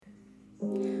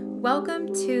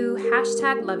Welcome to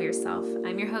 #LoveYourself.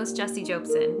 I'm your host, Jessie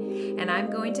Jobson, and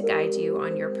I'm going to guide you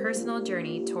on your personal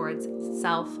journey towards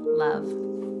self-love.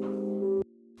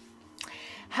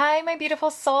 Hi, my beautiful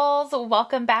souls.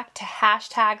 Welcome back to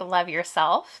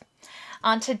 #LoveYourself.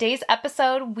 On today's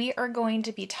episode, we are going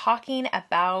to be talking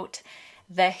about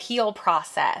the heal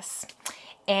process.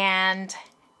 And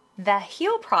the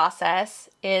heal process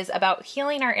is about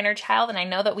healing our inner child. And I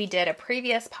know that we did a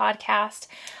previous podcast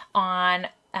on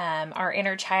our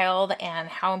inner child and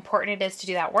how important it is to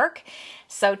do that work.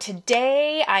 So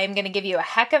today I'm going to give you a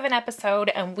heck of an episode,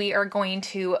 and we are going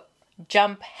to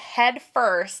jump head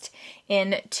first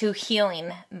into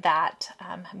healing that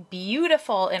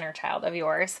beautiful inner child of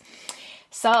yours.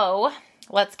 So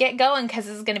let's get going, because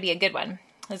this is going to be a good one.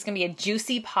 This is going to be a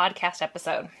juicy podcast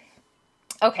episode.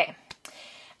 Okay.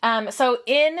 So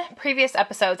in previous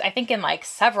episodes, I think in like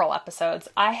several episodes,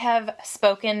 I have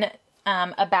spoken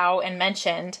about and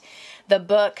mentioned the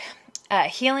book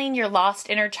Healing Your Lost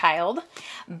Inner Child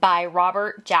by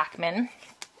Robert Jackman.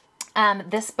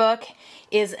 This book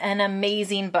is an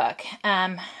amazing book.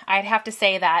 I'd have to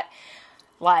say that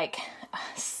like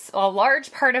a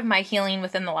large part of my healing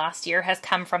within the last year has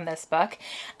come from this book.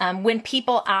 When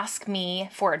people ask me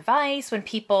for advice, when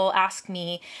people ask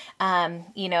me,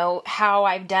 how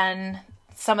I've done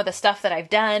some of the stuff that I've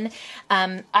done,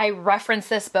 I reference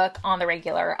this book on the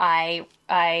regular.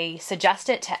 I suggest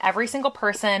it to every single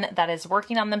person that is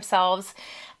working on themselves.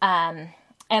 And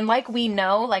like we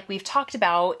know, like we've talked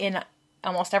about in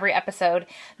almost every episode,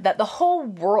 that the whole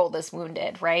world is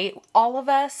wounded, right? All of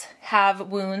us have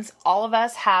wounds. All of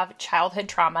us have childhood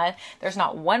trauma. There's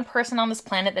not one person on this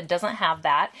planet that doesn't have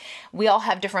that. We all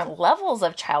have different levels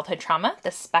of childhood trauma.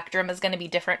 The spectrum is going to be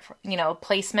different.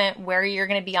 Placement where you're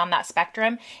going to be on that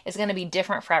spectrum is going to be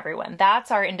different for everyone.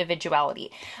 That's our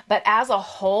individuality. But as a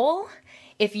whole,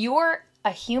 if you're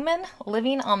a human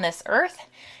living on this earth,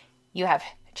 you have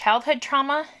childhood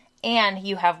trauma and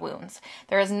you have wounds.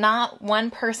 There is not one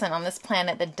person on this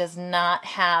planet that does not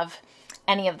have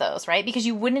any of those, right? Because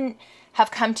you wouldn't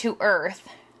have come to Earth.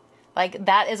 Like,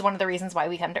 that is one of the reasons why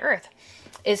we come to Earth,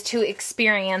 is to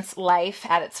experience life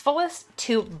at its fullest,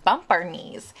 to bump our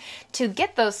knees, to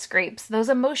get those scrapes, those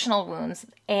emotional wounds,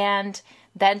 and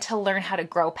then to learn how to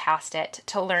grow past it,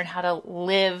 to learn how to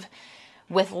live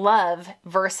with love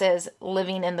versus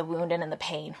living in the wound and in the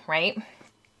pain, right?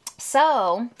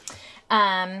 So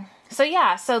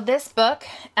this book,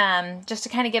 just to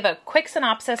kind of give a quick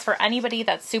synopsis for anybody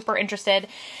that's super interested,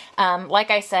 like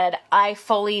I said, I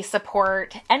fully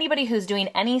support anybody who's doing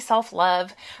any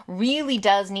self-love really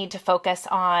does need to focus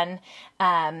on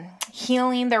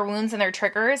healing their wounds and their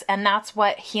triggers, and that's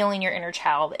what healing your inner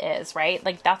child is, right?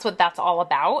 Like, that's what that's all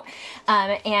about.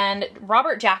 And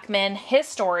Robert Jackman, his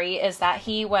story is that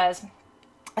he was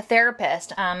a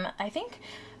therapist, I think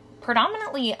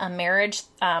predominantly a marriage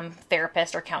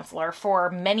therapist or counselor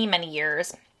for many, many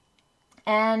years.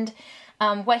 And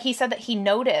what he said that he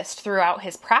noticed throughout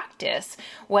his practice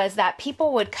was that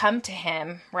people would come to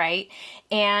him, right?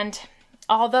 And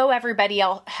although everybody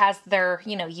else has their,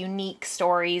 unique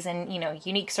stories and,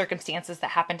 unique circumstances that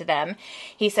happen to them,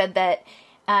 he said that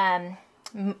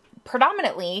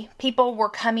predominantly, people were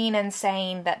coming and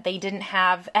saying that they didn't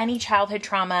have any childhood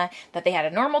trauma, that they had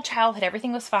a normal childhood,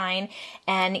 everything was fine,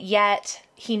 and yet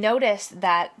he noticed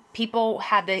that people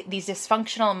had these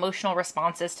dysfunctional emotional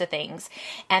responses to things,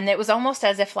 and it was almost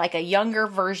as if like a younger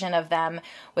version of them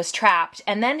was trapped.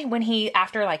 And then when he,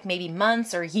 after like maybe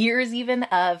months or years even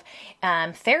of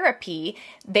therapy,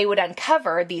 they would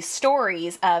uncover these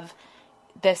stories of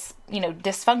this,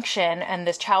 dysfunction and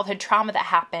this childhood trauma that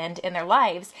happened in their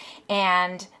lives.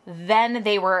 And then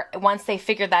once they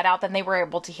figured that out, then they were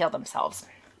able to heal themselves.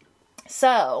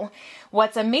 So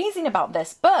what's amazing about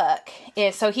this book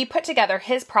is, so he put together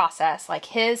his process, like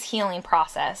his healing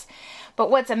process. But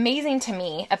what's amazing to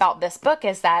me about this book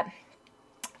is that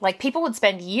like people would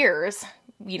spend years,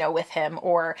 with him,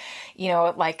 or,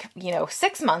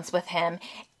 6 months with him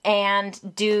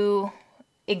and do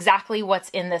exactly what's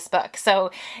in this book.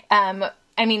 So,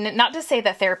 not to say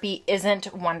that therapy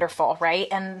isn't wonderful, right?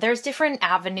 And there's different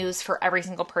avenues for every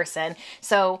single person.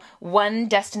 So one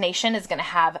destination is going to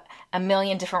have a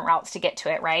million different routes to get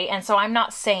to it, right? And so I'm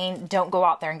not saying don't go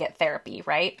out there and get therapy,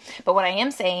 right? But what I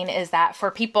am saying is that for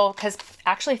people, because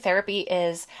actually therapy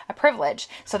is a privilege.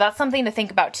 So that's something to think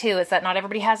about too, is that not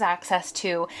everybody has access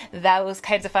to those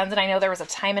kinds of funds. And I know there was a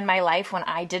time in my life when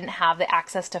I didn't have the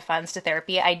access to funds to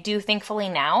therapy. I do, thankfully,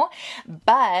 now,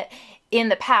 but in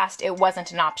the past, it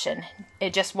wasn't an option.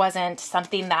 It just wasn't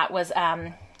something that was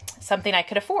something I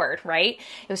could afford, right?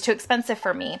 It was too expensive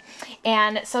for me.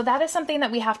 And so that is something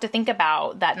that we have to think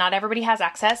about, that not everybody has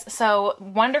access. So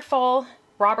wonderful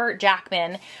Robert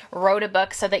Jackman wrote a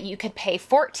book so that you could pay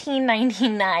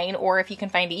 $14.99, or if you can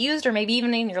find it used, or maybe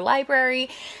even in your library,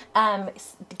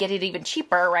 get it even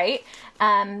cheaper, right?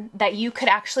 That you could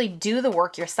actually do the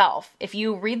work yourself. If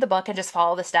you read the book and just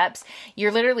follow the steps,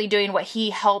 you're literally doing what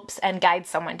he helps and guides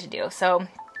someone to do. So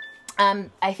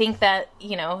I think that,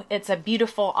 it's a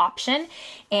beautiful option.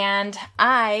 And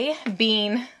I,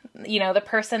 being, the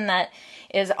person that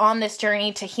is on this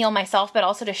journey to heal myself, but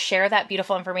also to share that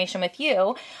beautiful information with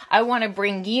you, I want to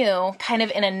bring you kind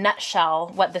of in a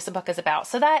nutshell what this book is about,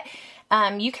 so that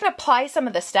you can apply some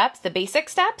of the steps, the basic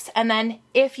steps, and then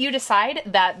if you decide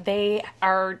that they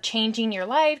are changing your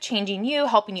life, changing you,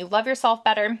 helping you love yourself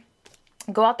better,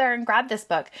 go out there and grab this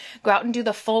book. Go out and do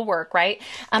the full work, right?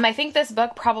 I think this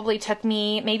book probably took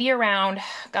me maybe around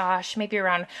 3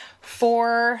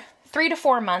 to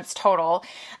 4 months total.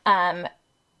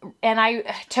 And I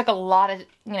took a lot of,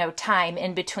 time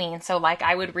in between. So like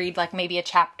I would read like maybe a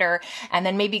chapter and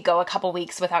then maybe go a couple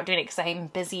weeks without doing it because I'm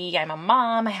busy. I'm a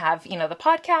mom. I have, the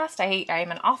podcast.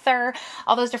 I'm an author,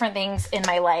 all those different things in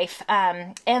my life.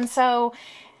 And so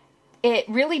it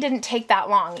really didn't take that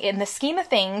long. In the scheme of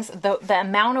things, the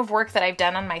amount of work that I've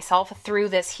done on myself through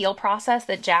this heal process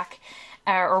that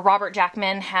Robert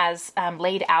Jackman has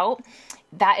laid out,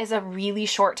 that is a really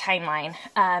short timeline.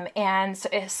 And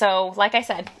so, like I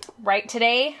said, right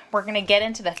today, we're going to get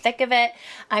into the thick of it.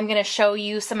 I'm going to show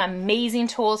you some amazing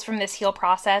tools from this heal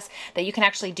process that you can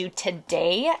actually do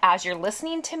today as you're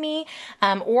listening to me.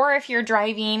 Or if you're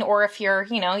driving, or if you're,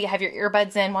 you have your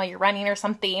earbuds in while you're running or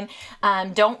something.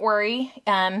 Don't worry.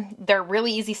 They're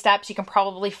really easy steps. You can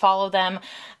probably follow them,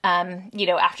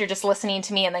 after just listening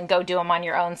to me, and then go do them on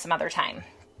your own some other time.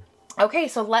 Okay,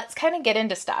 so let's kind of get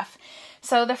into stuff.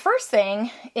 So the first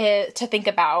thing to think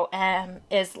about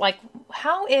is like,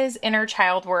 how is inner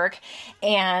child work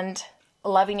and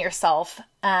loving yourself?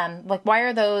 Why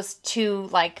are those two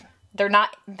they're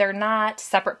not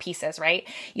separate pieces, right?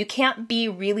 You can't be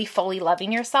really fully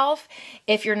loving yourself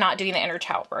if you're not doing the inner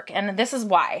child work. And this is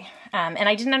why. And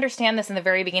I didn't understand this in the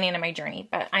very beginning of my journey,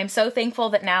 but I'm so thankful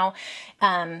that now,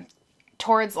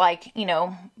 towards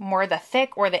more the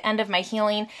thick or the end of my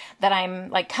healing, that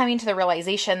I'm coming to the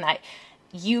realization that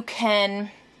you can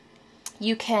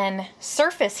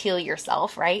surface heal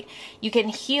yourself, right? You can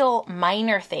heal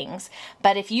minor things,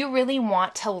 but if you really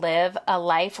want to live a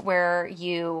life where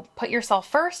you put yourself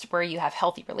first, where you have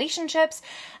healthy relationships,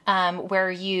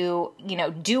 where you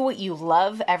do what you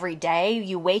love every day,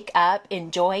 you wake up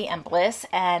in joy and bliss,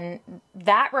 and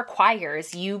that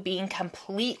requires you being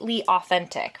completely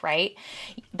authentic, right?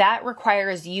 That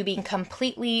requires you being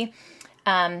completely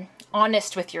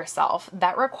honest with yourself.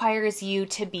 That requires you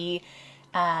to be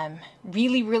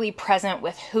really, really present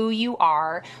with who you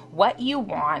are, what you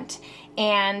want,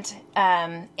 and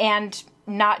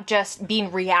not just being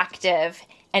reactive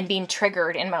and being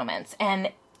triggered in moments.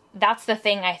 And that's the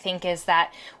thing, I think, is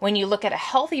that when you look at a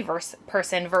healthy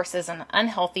person versus an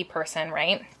unhealthy person,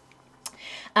 right?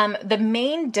 The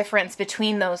main difference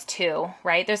between those two,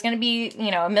 right? There's going to be,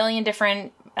 a million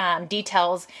different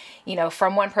details,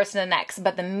 from one person to the next.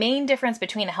 But the main difference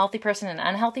between a healthy person and an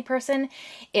unhealthy person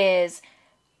is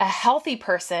a healthy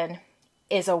person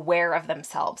is aware of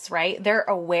themselves, right? They're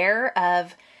aware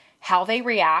of how they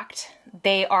react.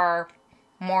 They are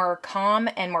more calm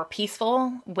and more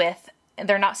peaceful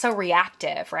they're not so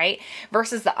reactive, right?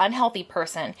 Versus the unhealthy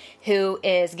person who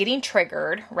is getting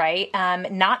triggered, right?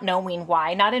 Not knowing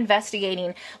why, not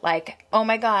investigating, oh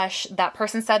my gosh, that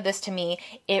person said this to me.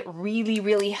 It really,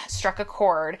 really struck a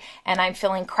chord and I'm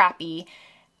feeling crappy.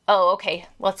 Oh, okay,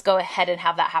 let's go ahead and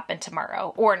have that happen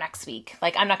tomorrow or next week.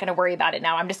 I'm not going to worry about it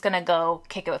now. I'm just going to go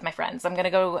kick it with my friends. I'm going to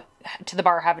go to the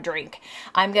bar, have a drink.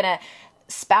 I'm going to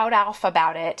spout off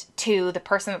about it to the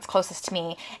person that's closest to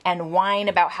me and whine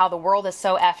about how the world is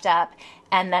so effed up,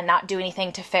 and then not do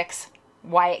anything to fix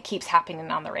why it keeps happening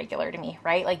on the regular to me,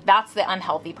 right? That's the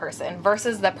unhealthy person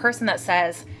versus the person that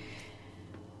says,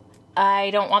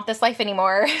 I don't want this life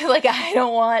anymore. I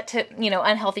don't want to,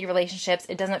 unhealthy relationships.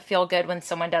 It doesn't feel good when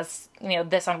someone does,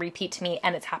 this on repeat to me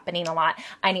and it's happening a lot.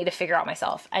 I need to figure out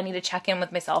myself. I need to check in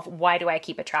with myself. Why do I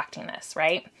keep attracting this,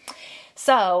 right?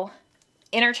 So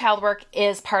inner child work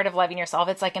is part of loving yourself.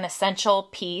 It's an essential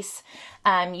piece.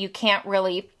 You can't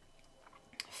really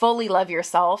fully love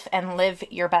yourself and live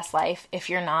your best life if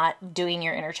you're not doing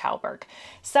your inner child work.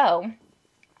 So,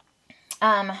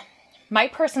 my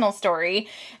personal story,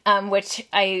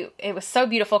 it was so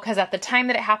beautiful because at the time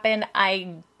that it happened,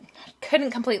 I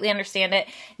couldn't completely understand it.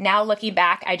 Now looking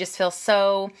back, I just feel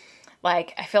so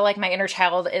Like, I feel like my inner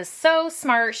child is so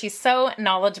smart. She's so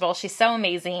knowledgeable. She's so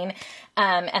amazing.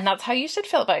 And that's how you should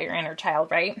feel about your inner child,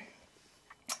 right?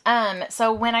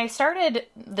 So when I started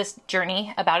this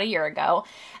journey about a year ago,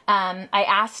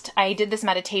 I did this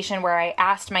meditation where I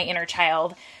asked my inner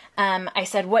child, I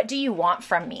said, what do you want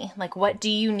from me? Like, what do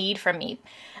you need from me?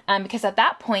 Because at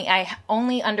that point, I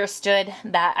only understood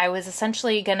that I was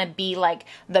essentially going to be like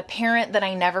the parent that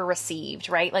I never received,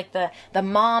 right? Like the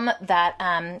mom that,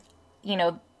 that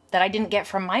I didn't get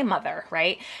from my mother,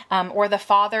 right? Or the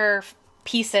father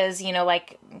pieces,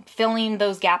 like filling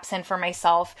those gaps in for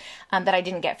myself, that I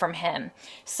didn't get from him.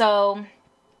 So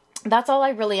that's all I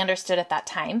really understood at that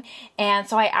time. And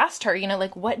so I asked her,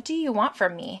 like, what do you want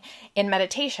from me in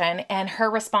meditation? And her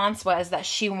response was that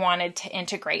she wanted to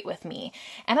integrate with me.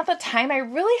 And at the time, I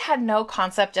really had no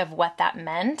concept of what that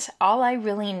meant. All I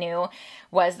really knew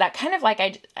was that kind of like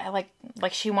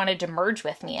like she wanted to merge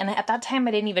with me. And at that time,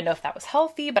 I didn't even know if that was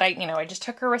healthy, but I just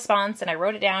took her response and I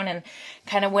wrote it down and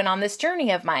kind of went on this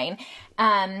journey of mine.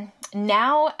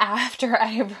 Now after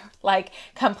I've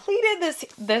completed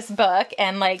this book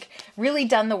and really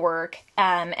done the work,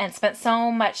 and spent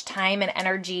so much time and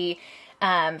energy,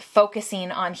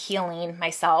 focusing on healing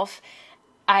myself,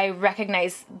 I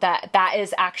recognize that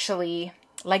is actually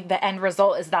the end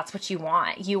result is that's what you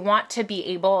want. You want to be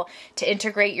able to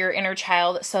integrate your inner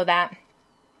child so that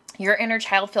your inner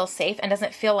child feels safe and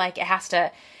doesn't feel like it has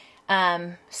to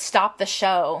stop the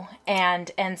show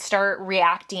and start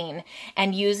reacting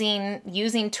and using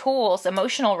tools,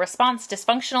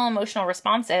 dysfunctional emotional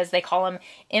responses. They call them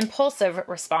impulsive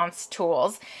response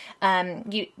tools,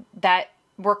 that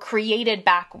were created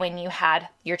back when you had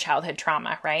your childhood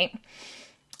trauma, right?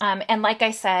 And like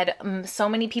I said, so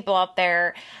many people out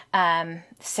there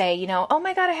say, oh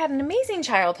my God, I had an amazing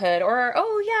childhood, or,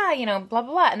 oh yeah, blah,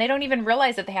 blah, blah. And they don't even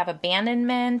realize that they have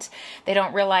abandonment. They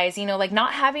don't realize,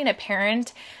 not having a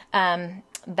parent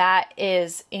that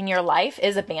is in your life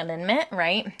is abandonment,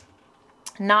 right?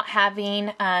 Not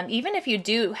having, even if you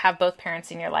do have both parents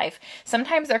in your life,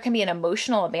 sometimes there can be an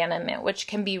emotional abandonment, which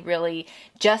can be really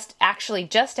just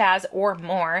as or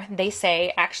more. They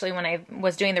say, actually, when I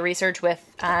was doing the research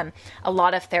with a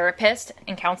lot of therapists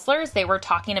and counselors, they were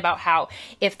talking about how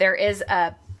if there is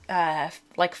a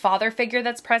father figure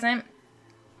that's present,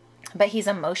 but he's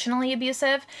emotionally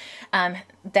abusive,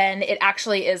 then it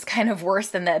actually is kind of worse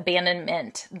than the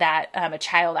abandonment that a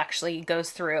child actually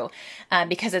goes through,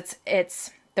 because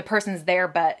it's the person's there,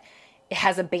 but it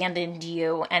has abandoned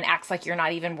you and acts like you're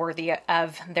not even worthy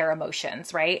of their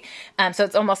emotions, right? So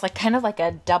it's almost kind of like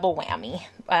a double whammy,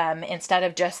 instead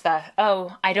of just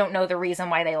I don't know the reason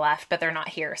why they left, but they're not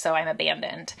here, so I'm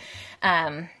abandoned.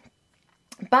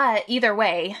 But either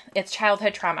way, it's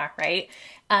childhood trauma, right?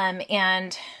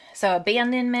 And so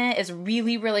abandonment is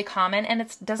really, really common, and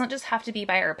it doesn't just have to be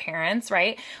by our parents,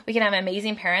 right? We can have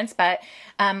amazing parents, but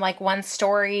one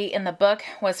story in the book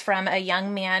was from a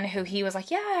young man who he was like,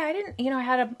 yeah, I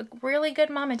had a really good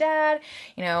mom and dad,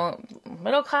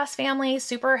 middle class family,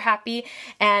 super happy.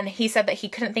 And he said that he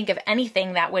couldn't think of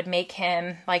anything that would make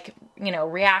him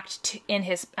react in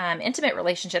his intimate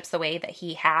relationships the way that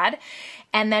he had.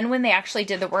 And then when they actually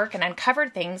did the work and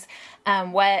uncovered things,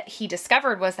 what he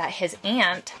discovered was that his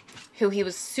aunt, who he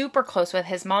was super close with,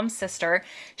 his mom's sister,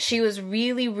 she was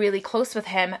really, really close with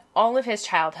him all of his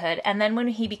childhood. And then when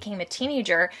he became a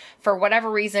teenager, for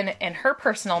whatever reason in her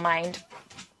personal mind,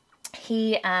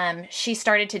 she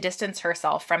started to distance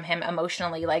herself from him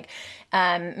emotionally.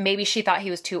 Maybe she thought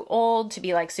he was too old to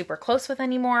be super close with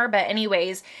anymore. But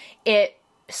anyways, it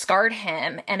scarred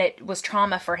him and it was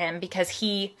trauma for him because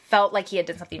he felt like he had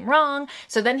done something wrong.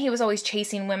 So then he was always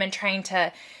chasing women, trying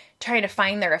to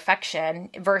find their affection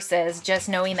versus just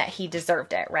knowing that he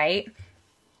deserved it, right?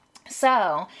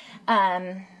 So,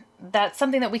 that's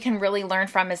something that we can really learn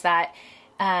from, is that,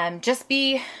 just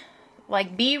be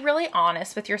really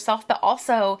honest with yourself, but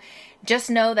also just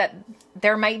know that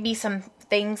there might be some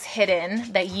things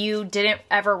hidden that you didn't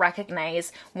ever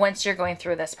recognize once you're going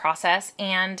through this process.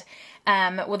 And,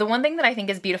 the one thing that I think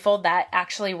is beautiful that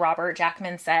actually Robert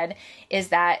Jackman said is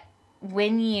that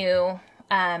when you,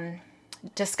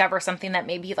 discover something that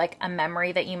may be a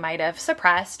memory that you might have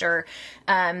suppressed, or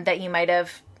that you might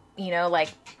have,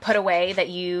 put away, that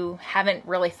you haven't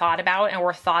really thought about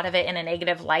or thought of it in a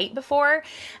negative light before,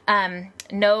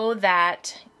 know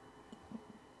that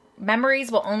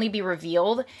memories will only be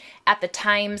revealed at the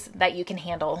times that you can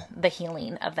handle the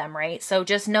healing of them, right? So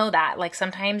just know that,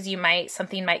 sometimes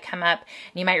something might come up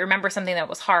and you might remember something that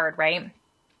was hard, right?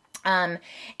 And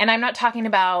I'm not talking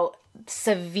about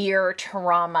severe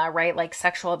trauma, right? Like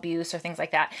sexual abuse or things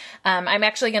like that. I'm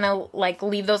actually going to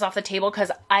leave those off the table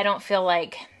because I don't feel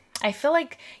like I feel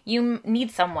like you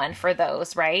need someone for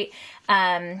those, right?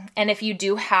 And if you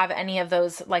do have any of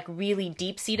those like really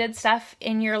deep-seated stuff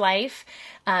in your life,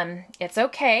 it's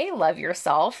okay. Love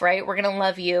yourself, right? We're going to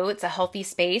love you. It's a healthy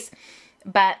space,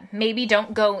 but maybe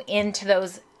don't go into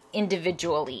those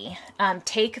individually.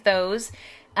 Take those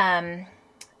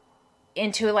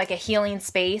into like a healing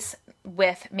space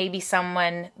with maybe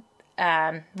someone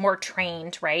more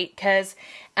trained, right? Because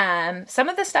some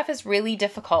of this stuff is really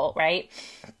difficult, right?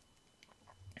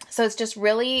 So it's just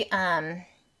really,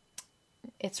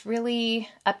 it's really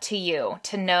up to you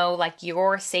to know like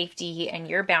your safety and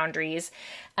your boundaries,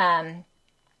 and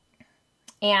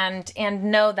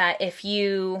know that if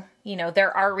you know,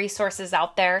 there are resources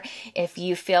out there. If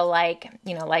you feel like,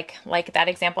 you know, like that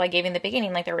example I gave in the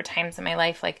beginning, like there were times in my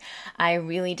life, like I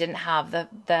really didn't have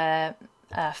the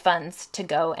funds to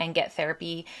go and get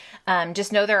therapy.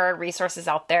 Just know there are resources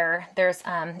out there. There's,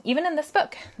 even in this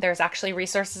book, there's actually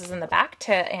resources in the back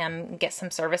to get some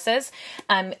services.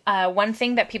 One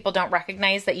thing that people don't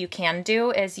recognize that you can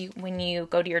do is when you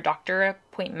go to your doctor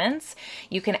appointments,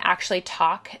 you can actually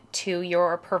talk to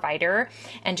your provider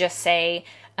and just say,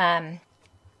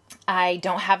 I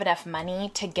don't have enough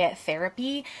money to get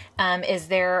therapy. Is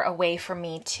there a way for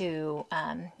me to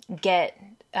get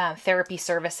therapy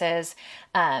services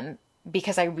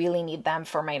because I really need them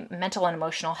for my mental and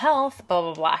emotional health, blah,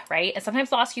 blah, blah, right? And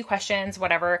sometimes they'll ask you questions,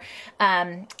 whatever.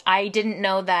 I didn't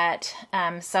know that.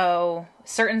 So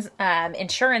certain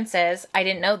insurances, I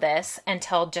didn't know this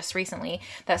until just recently,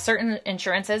 that certain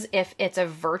insurances, if it's a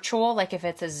virtual, like if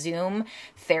it's a Zoom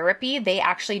therapy, they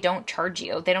actually don't charge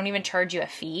you. They don't even charge you a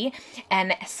fee.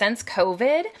 And since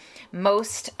COVID,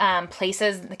 most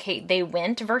places, they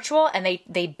went virtual and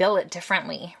they bill it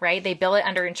differently, right? They bill it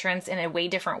under insurance in a way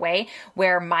different way,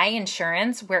 where my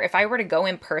insurance, where if I were to go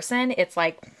in person, it's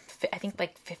like, I think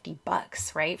like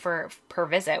 $50, right? Per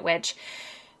visit, which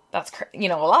that's, you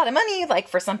know, a lot of money, like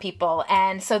for some people.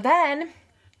 And so then,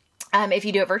 if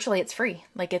you do it virtually, it's free.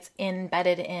 Like it's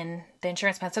embedded in the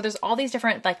insurance plan. So there's all these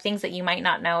different like things that you might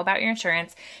not know about your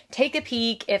insurance. Take a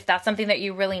peek if that's something that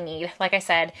you really need. Like I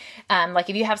said, like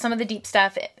if you have some of the deep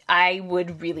stuff, I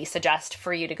would really suggest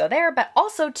for you to go there. But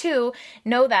also too,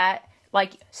 know that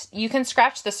like you can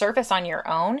scratch the surface on your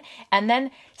own and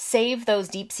then save those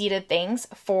deep-seated things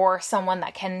for someone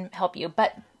that can help you.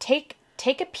 But take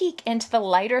a peek into the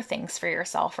lighter things for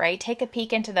yourself, right? Take a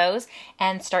peek into those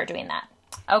and start doing that.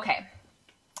 Okay.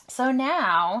 So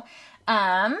now,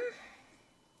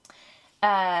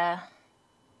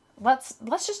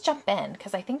 let's just jump in,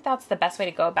 because I think that's the best way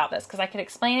to go about this, because I could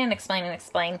explain and explain and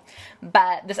explain,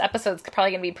 but this episode's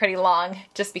probably going to be pretty long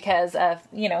just because of,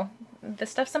 you know,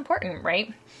 this stuff's important,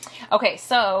 right? Okay.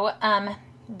 So,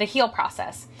 the heal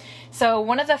process. So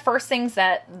one of the first things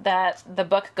that the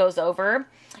book goes over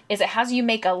is it has you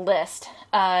make a list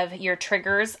of your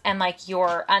triggers and like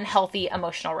your unhealthy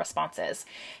emotional responses.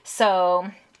 So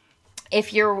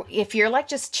if you're like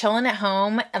just chilling at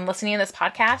home and listening to this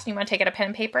podcast and you want to take out a pen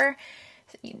and paper,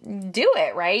 do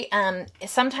it, right?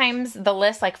 Sometimes the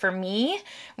list, like for me,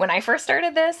 when I first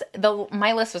started this,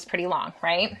 my list was pretty long,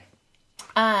 right?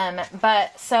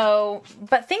 But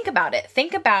think about it.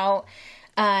 Think about,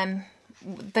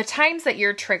 the times that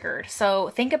you're triggered. So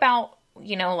think about,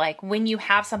 you know, like when you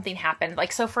have something happen,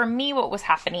 like, so for me, what was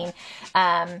happening,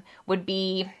 would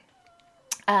be,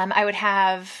 I would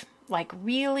have like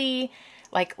really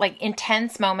like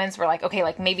intense moments where like, okay,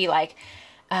 like maybe like,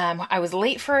 I was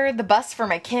late for the bus for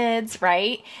my kids,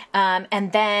 right?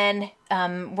 And then,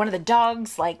 one of the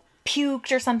dogs like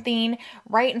puked or something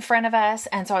right in front of us.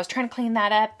 And so I was trying to clean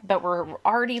that up, but we're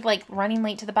already like running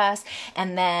late to the bus.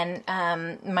 And then,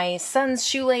 my son's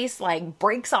shoelace like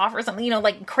breaks off or something, you know,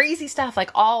 like crazy stuff,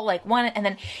 like all like one. And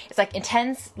then it's like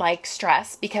intense, like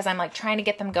stress because I'm like trying to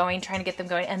get them going.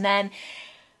 And then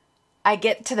I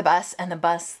get to the bus and the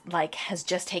bus like has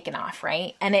just taken off,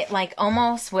 right? And it like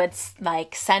almost would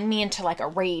like send me into like a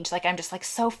rage. Like I'm just like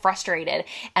so frustrated.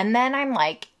 And then I'm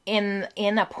like in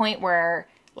a point where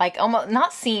like almost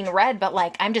not seeing red, but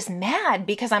like I'm just mad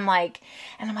because I'm like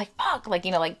fuck, like,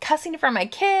 you know, like cussing in front of my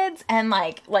kids and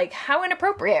like how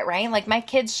inappropriate, right? Like my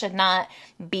kids should not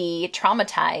be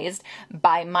traumatized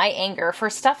by my anger for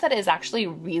stuff that is actually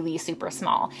really super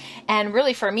small. And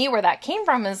really for me, where that came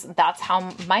from is that's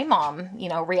how my mom, you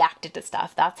know, reacted to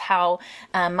stuff. That's how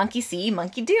monkey see,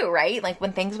 monkey do, right? Like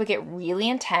when things would get really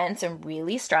intense and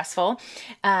really stressful,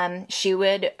 she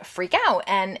would freak out.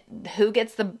 And who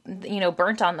gets the, you know,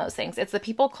 burnt on those things? It's the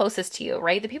people closest to you,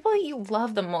 right? The people that you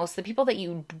love the most, the people that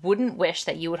you wouldn't wish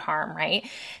that you would harm, right?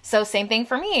 So same thing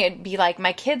for me. It'd be like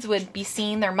my kids would be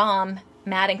seeing their mom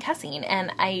mad and cussing.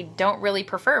 And I don't really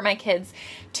prefer my kids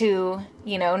to,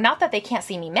 not that they can't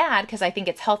see me mad, because I think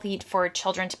it's healthy for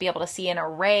children to be able to see an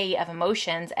array of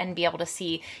emotions and be able to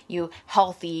see you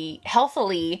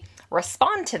healthily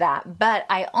respond to that. But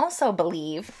I also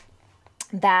believe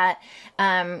that,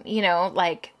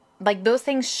 like those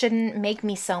things shouldn't make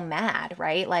me so mad,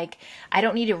 right? Like I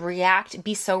don't need to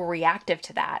be so reactive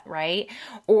to that, right?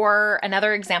 Or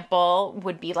another example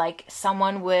would be like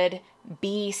someone would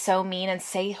be so mean and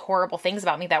say horrible things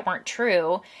about me that weren't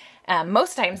true.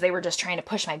 Most times they were just trying to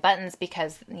push my buttons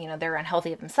because, they're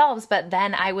unhealthy themselves. But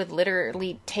then I would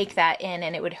literally take that in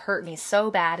and it would hurt me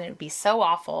so bad and it would be so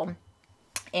awful.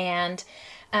 And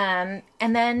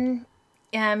then,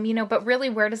 but really,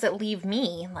 where does it leave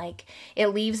me? Like, it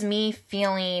leaves me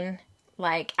feeling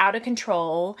like out of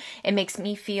control. It makes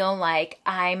me feel like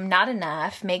I'm not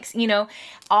enough,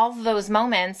 all of those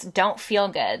moments don't feel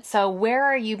good. So where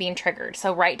are you being triggered?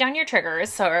 So write down your triggers.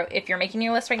 So if you're making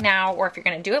your list right now, or if you're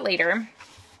going to do it later.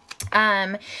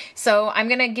 So I'm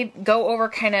going to go over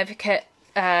kind of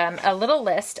a little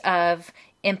list of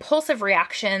impulsive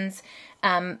reactions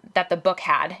that the book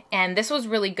had. And this was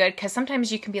really good because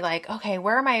sometimes you can be like, okay,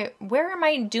 where am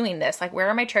I doing this? Like, where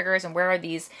are my triggers and where are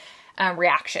these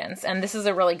reactions? And this is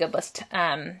a really good list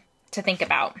to think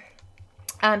about.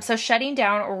 So shutting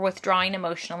down or withdrawing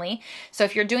emotionally. So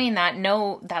if you're doing that,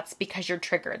 know that's because you're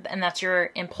triggered and that's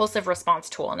your impulsive response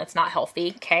tool and it's not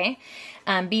healthy. Okay.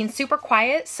 Being super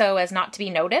quiet so as not to be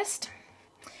noticed.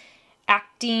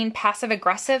 Acting passive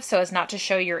aggressive so as not to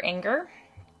show your anger.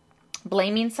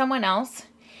 Blaming someone else,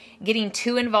 getting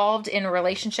too involved in a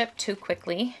relationship too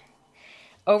quickly,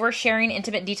 oversharing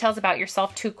intimate details about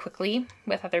yourself too quickly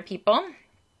with other people,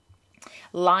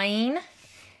 lying,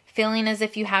 feeling as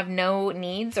if you have no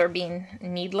needs or being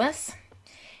needless,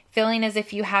 feeling as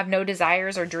if you have no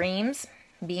desires or dreams,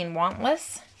 being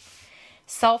wantless,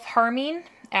 self-harming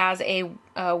as a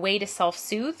way to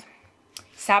self-soothe,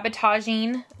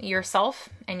 sabotaging yourself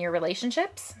and your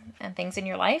relationships and things in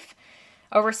your life,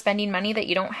 overspending money that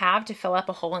you don't have to fill up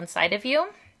a hole inside of you,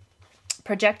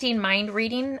 projecting mind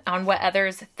reading on what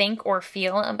others think or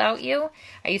feel about you.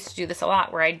 I used to do this a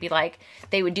lot where I'd be like,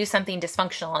 they would do something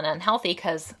dysfunctional and unhealthy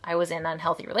because I was in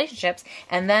unhealthy relationships.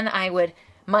 And then I would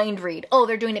mind read, oh,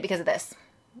 they're doing it because of this.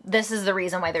 This is the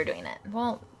reason why they're doing it.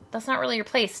 Well, that's not really your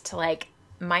place to like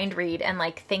mind read and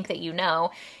like think that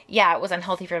yeah, it was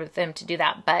unhealthy for them to do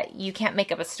that, but you can't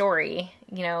make up a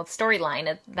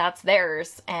storyline. That's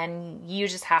theirs, and you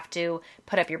just have to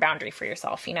put up your boundary for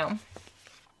yourself,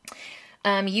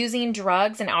 Using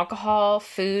drugs and alcohol,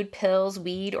 food, pills,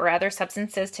 weed, or other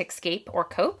substances to escape or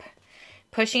cope.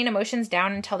 Pushing emotions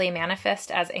down until they manifest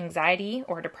as anxiety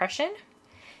or depression.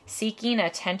 Seeking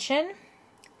attention.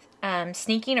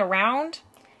 Sneaking around.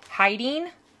 Hiding.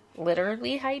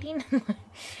 Literally hiding,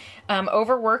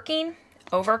 overworking,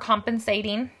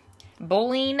 overcompensating,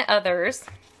 bullying others,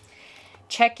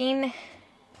 checking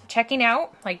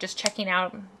out, like just checking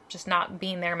out, just not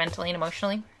being there mentally and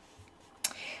emotionally,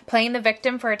 playing the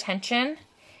victim for attention,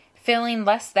 feeling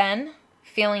less than,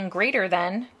 feeling greater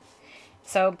than,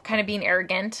 so kind of being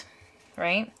arrogant,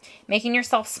 right? Making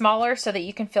yourself smaller so that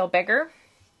you can feel bigger.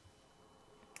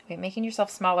 Making yourself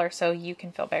smaller so you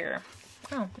can feel bigger.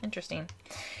 Oh, interesting.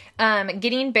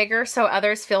 Getting bigger so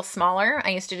others feel smaller. I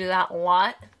used to do that a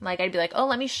lot. Like I'd be like, oh,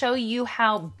 let me show you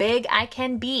how big I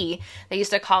can be. They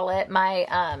used to call it my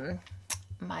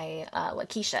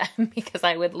Lakeisha because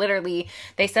I would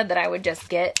they said that I would just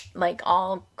get like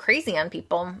all crazy on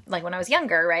people. Like when I was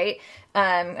younger, right?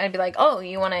 I'd be like, oh,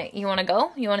 you want to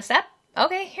go? You want to step?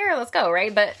 Okay, here, let's go.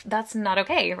 Right. But that's not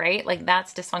okay. Right. Like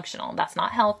that's dysfunctional. That's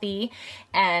not healthy.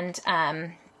 And,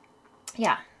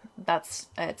 yeah.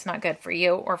 It's not good for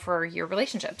you or for your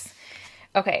relationships.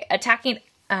 Okay. Attacking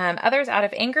others out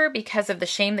of anger because of the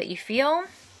shame that you feel.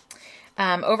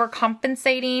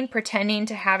 Overcompensating, pretending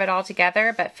to have it all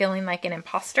together, but feeling like an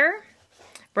imposter.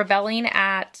 Rebelling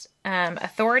at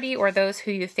authority or those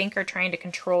who you think are trying to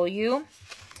control you.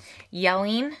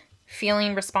 Yelling,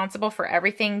 feeling responsible for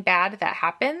everything bad that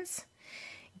happens.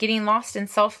 Getting lost in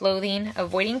self-loathing,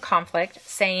 avoiding conflict,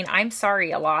 saying I'm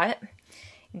sorry a lot.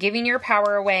 Giving your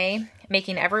power away,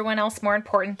 making everyone else more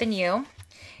important than you,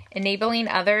 enabling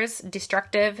others'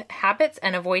 destructive habits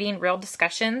and avoiding real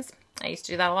discussions. I used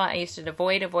to do that a lot. I used to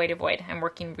avoid. I'm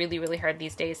working really, really hard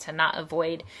these days to not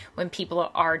avoid when people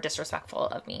are disrespectful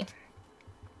of me.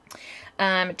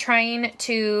 Trying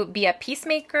to be a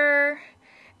peacemaker,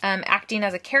 acting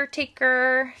as a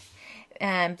caretaker,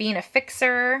 being a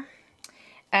fixer,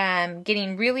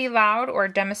 getting really loud or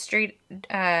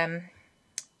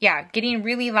getting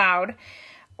really loud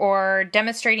or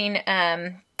demonstrating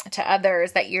to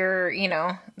others that you're,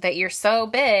 that you're so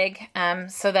big,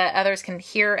 so that others can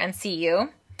hear and see you.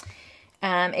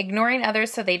 Ignoring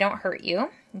others so they don't hurt you.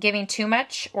 Giving too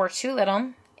much or too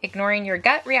little. Ignoring your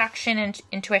gut reaction and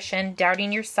intuition.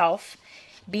 Doubting yourself.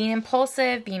 Being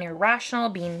impulsive. Being irrational.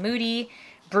 Being moody.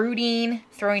 Brooding.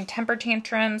 Throwing temper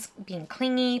tantrums. Being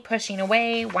clingy. Pushing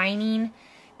away. Whining.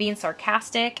 Being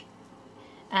sarcastic.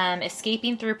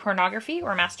 Escaping through pornography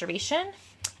or masturbation.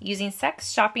 Using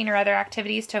sex, shopping, or other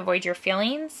activities to avoid your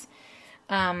feelings.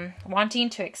 Wanting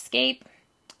to escape.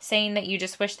 Saying that you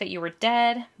just wish that you were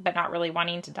dead, but not really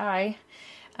wanting to die.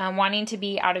 Wanting to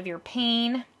be out of your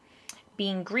pain.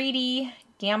 Being greedy.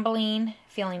 Gambling.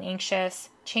 Feeling anxious.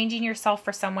 Changing yourself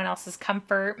for someone else's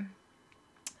comfort.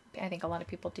 I think a lot of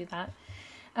people do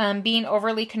that. Being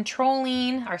overly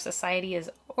controlling. Our society is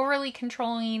overly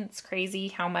controlling. It's crazy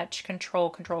how much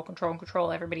control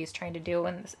everybody's trying to do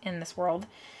in this world.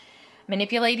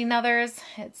 Manipulating others.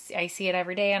 I see it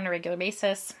every day on a regular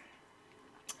basis.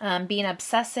 Being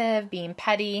obsessive, being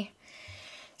petty.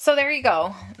 So there you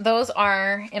go. Those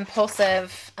are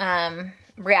impulsive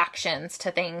reactions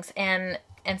to things. And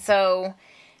so,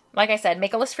 like I said,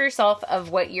 make a list for yourself of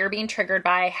what you're being triggered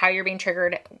by, how you're being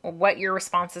triggered, what your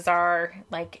responses are,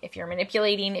 like if you're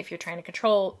manipulating, if you're trying to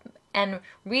control, and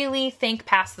really think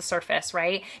past the surface,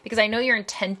 right? Because I know your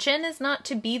intention is not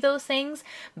to be those things,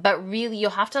 but really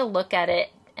you'll have to look at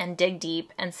it and dig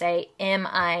deep and say, am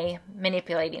I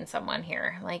manipulating someone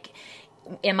here? Like,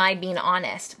 am I being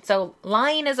honest? So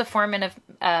lying is a form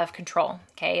of control.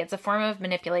 Okay. It's a form of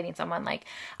manipulating someone. Like,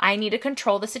 I need to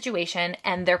control the situation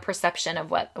and their perception of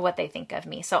what they think of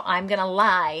me. So I'm going to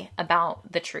lie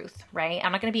about the truth, right?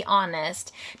 I'm not going to be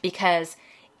honest because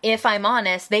if I'm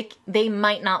honest, they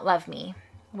might not love me.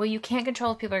 Well, you can't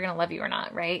control if people are going to love you or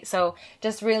not, right? So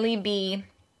just really be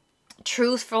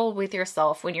truthful with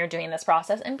yourself when you're doing this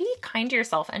process and be kind to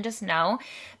yourself and just know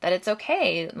that it's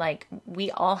okay. Like,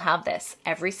 we all have this.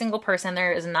 Every single person,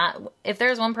 if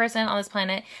there's one person on this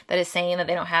planet that is saying that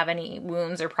they don't have any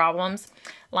wounds or problems,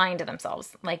 lying to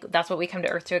themselves. Like, that's what we come to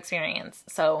Earth to experience.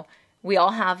 So we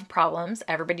all have problems.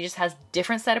 Everybody just has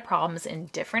different set of problems in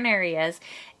different areas,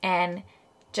 and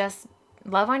just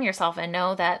love on yourself and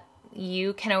know that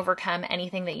you can overcome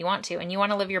anything that you want to, and you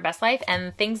want to live your best life,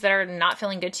 and things that are not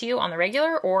feeling good to you on the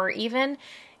regular, or even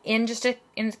in just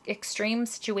in extreme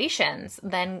situations,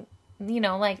 then,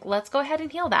 let's go ahead and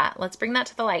heal that. Let's bring that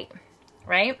to the light,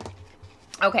 right?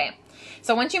 Okay.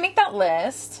 So once you make that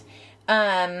list,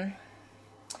 let's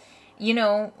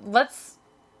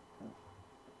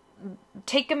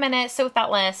take a minute, sit with that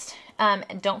list.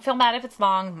 Don't feel bad if it's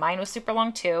long. Mine was super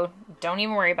long too. Don't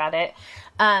even worry about it.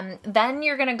 Then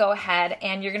you're going to go ahead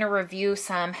and you're going to review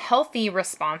some healthy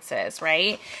responses,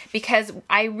 right? Because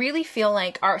I really feel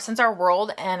like since our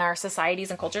world and our societies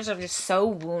and cultures are just so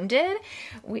wounded,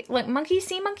 like monkey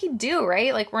see, monkey do,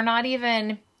 right? Like, we're not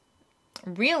even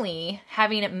really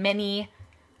having many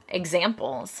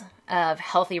examples of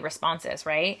healthy responses,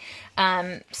 right?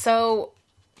 So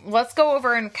let's go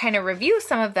over and kind of review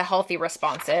some of the healthy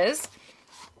responses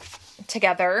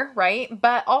together, right?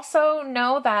 But also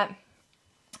know that,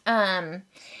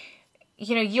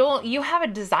 you have a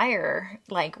desire,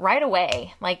 like, right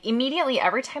away, like immediately,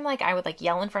 every time, like, I would like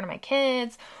yell in front of my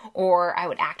kids, or I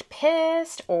would act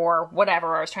pissed or whatever,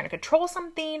 or I was trying to control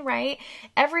something, right?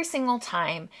 Every single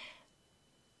time,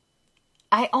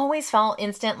 I always felt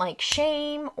instant like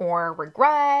shame or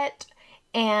regret.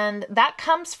 And that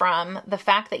comes from the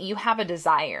fact that you have a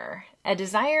desire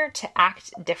to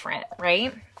act different,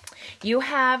 right? You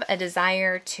have a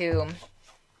desire to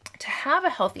have a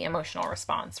healthy emotional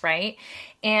response, right?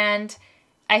 And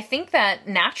I think that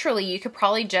naturally you could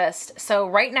probably so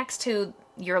right next to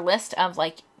your list of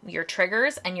like your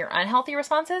triggers and your unhealthy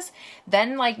responses,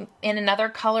 then like in another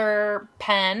color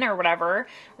pen or whatever,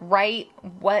 write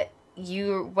what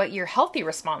your healthy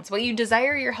response, what you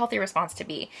desire your healthy response to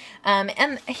be.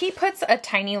 And he puts a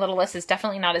tiny little list. It's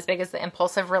definitely not as big as the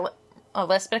impulsive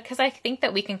list, but because I think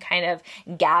that we can kind of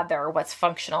gather what's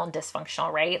functional and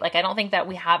dysfunctional, right? Like, I don't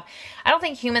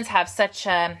think humans have such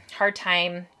a hard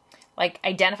time like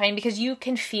identifying, because you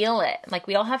can feel it. Like,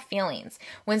 we all have feelings.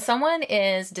 When someone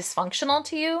is dysfunctional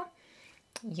to you,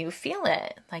 you feel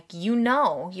it. Like,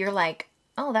 you're like,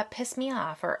 oh, that pissed me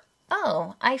off, or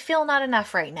oh, I feel not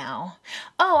enough right now.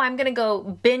 Oh, I'm going to go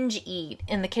binge eat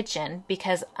in the kitchen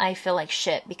because I feel like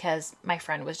shit because my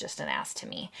friend was just an ass to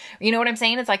me. You know what I'm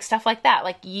saying? It's like stuff like that.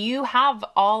 Like, you have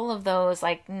all of those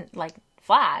like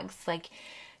flags. Like,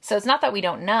 so it's not that we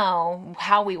don't know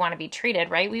how we want to be treated,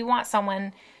 right? We want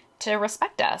someone to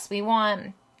respect us. We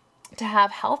want to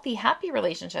have healthy, happy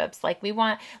relationships. Like we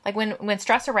want, like when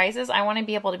stress arises, I want to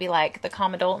be able to be like the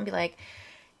calm adult and be like,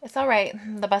 it's all right.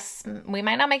 The bus, we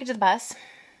might not make it to the bus.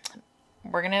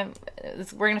 We're gonna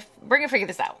figure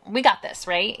this out. We got this,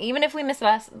 right? Even if we miss the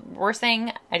bus, we're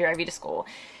saying, I drive you to school.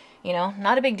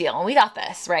 Not a big deal. We got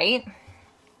this, right?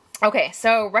 Okay,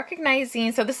 so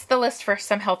recognizing, so this is the list for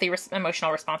some healthy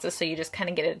emotional responses, so you just kind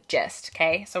of get a gist,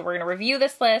 okay? So we're going to review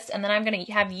this list, and then I'm going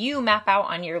to have you map out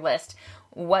on your list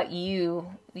what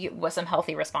some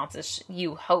healthy responses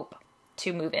you hope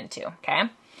to move into, okay?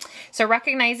 So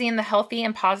recognizing the healthy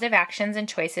and positive actions and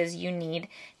choices you need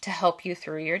to help you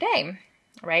through your day,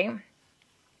 right?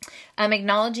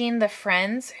 Acknowledging the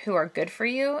friends who are good for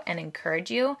you and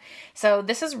encourage you. So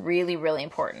this is really, really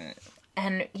important.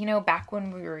 And, back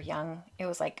when we were young, it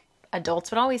was like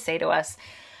adults would always say to us,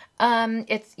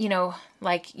 it's,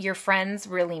 like your friends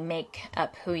really make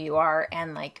up who you are.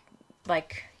 And like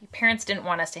your parents didn't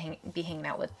want us to be hanging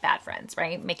out with bad friends,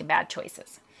 right? Making bad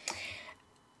choices.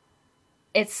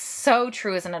 It's so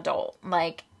true as an adult.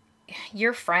 Like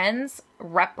your friends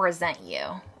represent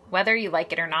you, whether you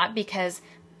like it or not, because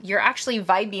you're actually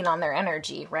vibing on their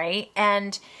energy, right?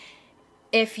 And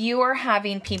if you are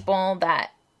having people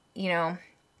that,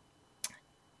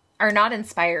 are not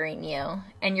inspiring you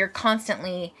and you're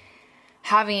constantly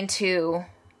having to,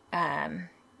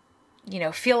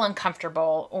 feel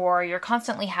uncomfortable, or you're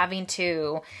constantly having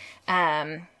to,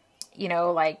 kind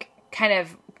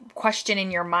of question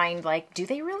in your mind, like, do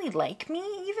they really like me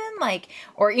even? Like,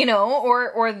 or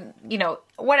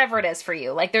whatever it is for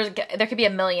you. Like there could be a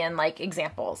million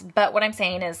examples, but what I'm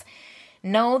saying is,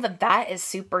 know that is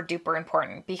super duper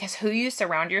important, because who you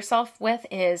surround yourself with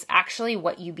is actually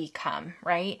what you become,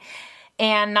 right?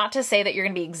 And not to say that you're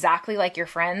going to be exactly like your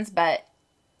friends, but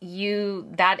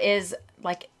that is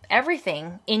like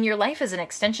everything in your life is an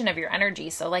extension of your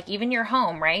energy. So like even your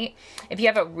home, right? If you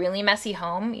have a really messy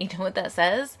home, you know what that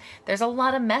says? There's a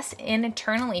lot of mess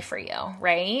internally for you,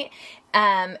 right?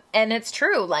 And it's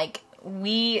true. Like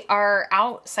we are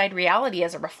outside reality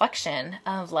as a reflection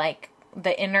of like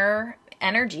the inner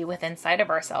energy within inside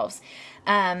of ourselves.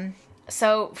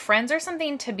 So friends are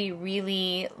something to be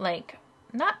really like,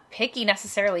 not picky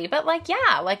necessarily, but like,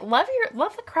 yeah, like love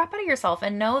the crap out of yourself,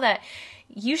 and know that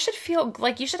you should feel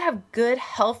like you should have good,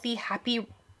 healthy, happy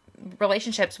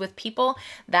relationships with people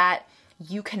that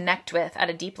you connect with at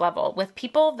a deep level, with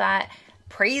people that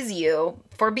praise you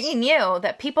for being you,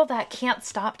 that people that can't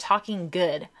stop talking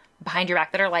good behind your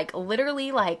back, that are like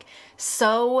literally like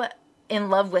so in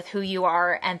love with who you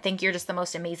are and think you're just the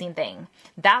most amazing thing.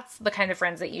 That's the kind of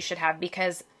friends that you should have,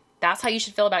 because that's how you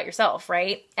should feel about yourself,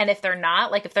 right? And if they're not,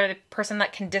 like if they're the person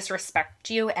that can disrespect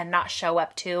you and not show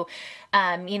up to,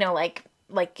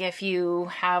 like if you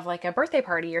have like a birthday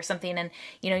party or something, and,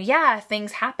 yeah,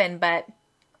 things happen, but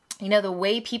the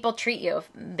way people treat you, if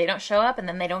they don't show up and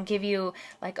then they don't give you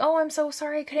like, oh, I'm so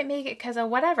sorry I couldn't make it because of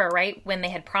whatever, right? When they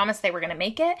had promised they were going to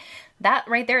make it, that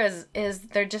right there is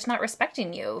they're just not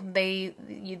respecting you. They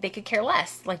could care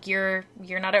less. Like you're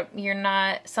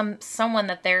not someone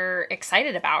that they're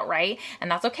excited about, right?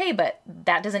 And that's okay, but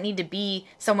that doesn't need to be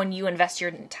someone you invest your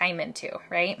time into,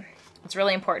 right? It's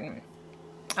really important.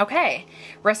 Okay.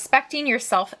 Respecting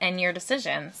yourself and your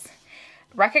decisions.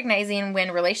 Recognizing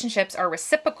when relationships are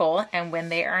reciprocal and when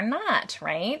they are not,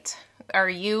 right? Are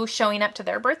you showing up to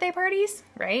their birthday parties,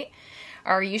 right?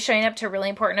 Are you showing up to really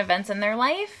important events in their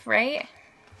life, right?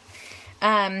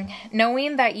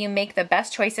 Knowing that you make the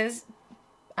best choices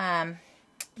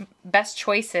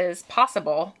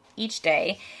possible each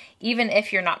day, even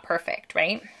if you're not perfect,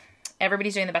 right?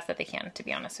 Everybody's doing the best that they can, to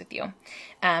be honest with you.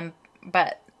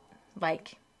 But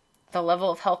like the level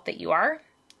of health that you are,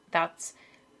 that's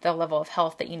the level of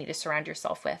health that you need to surround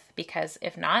yourself with, because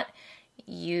if not,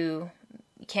 you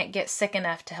can't get sick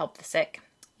enough to help the sick.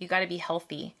 You got to be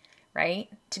healthy, right?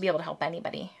 To be able to help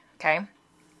anybody. Okay.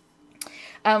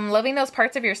 Loving those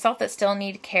parts of yourself that still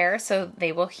need care so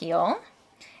they will heal.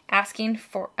 Asking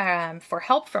for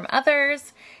help from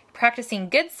others. Practicing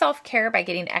good self-care by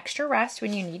getting extra rest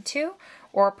when you need to,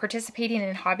 or participating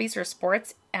in hobbies or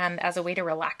sports as a way to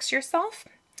relax yourself.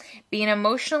 Being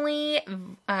emotionally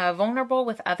vulnerable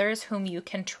with others whom you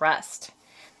can trust.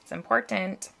 It's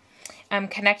important.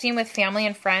 Connecting with family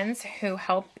and friends who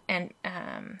help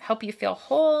you feel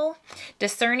whole.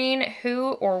 Discerning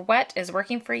who or what is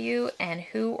working for you and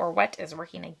who or what is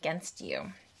working against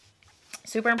you.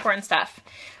 Super important stuff.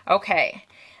 Okay.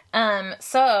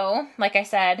 So like I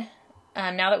said,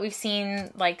 now that we've seen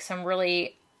like some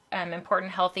really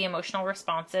important, healthy emotional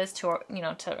responses to,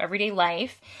 to everyday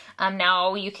life.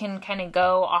 Now you can kind of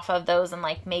go off of those and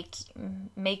like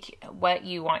make what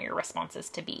you want your responses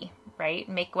to be, right?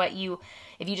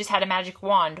 If you just had a magic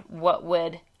wand,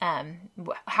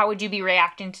 how would you be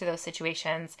reacting to those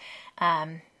situations? How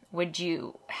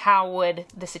would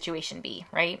the situation be,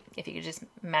 right? If you could just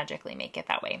magically make it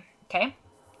that way. Okay.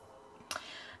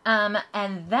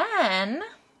 And then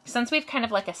since we've kind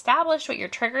of like established what your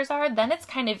triggers are, then it's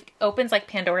kind of opens like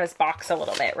Pandora's box a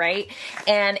little bit, right?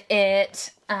 And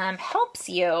it helps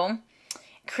you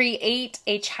create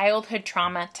a childhood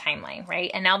trauma timeline, right?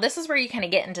 And now this is where you kind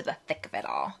of get into the thick of it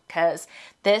all, because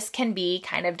this can be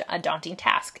kind of a daunting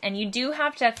task. And you do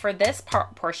have to, for this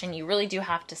portion, you really do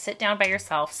have to sit down by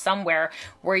yourself somewhere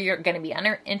where you're going to be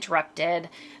uninterrupted.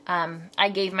 I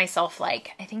gave myself I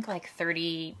think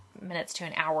 30 minutes to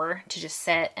an hour to just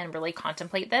sit and really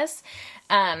contemplate this.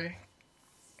 And,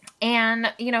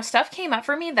 stuff came up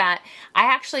for me that I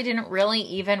actually didn't really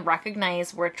even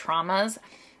recognize were traumas,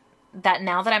 that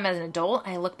now that I'm as an adult,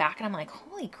 I look back and I'm like,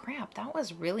 holy crap, that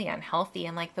was really unhealthy.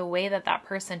 And like the way that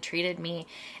person treated me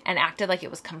and acted like it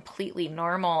was completely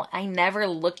normal. I never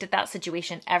looked at that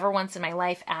situation ever once in my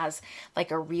life as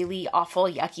like a really awful,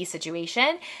 yucky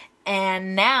situation.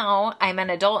 And now I'm an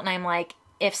adult and I'm like,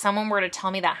 if someone were to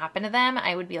tell me that happened to them,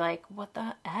 I would be like, what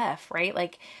the F, right?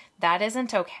 Like, that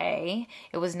isn't okay.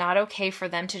 It was not okay for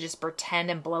them to just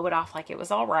pretend and blow it off like it was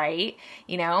all right,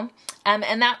 and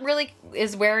that really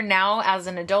is where now as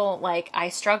an adult, I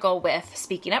struggle with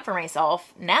speaking up for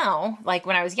myself now. Like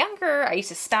when I was younger, I used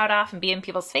to spout off and be in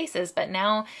people's faces, but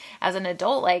now as an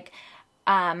adult,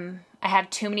 I had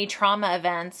too many trauma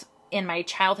events in my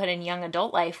childhood and young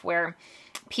adult life where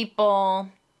people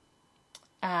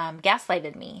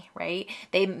gaslighted me, right?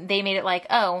 They made it like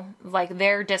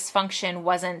their dysfunction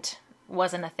wasn't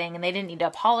a thing, and they didn't need to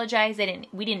apologize.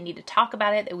 We didn't need to talk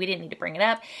about it. We didn't need to bring it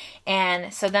up.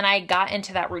 And so then I got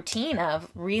into that routine of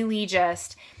really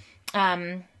just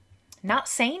not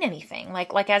saying anything,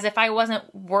 like as if I wasn't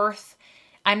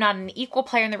I'm not an equal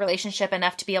player in the relationship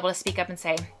enough to be able to speak up and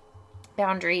say,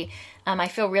 boundary, I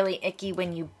feel really icky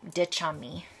when you ditch on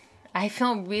me. I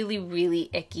feel really, really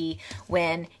icky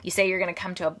when you say you're going to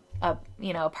come to a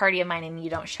party of mine and you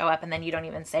don't show up, and then you don't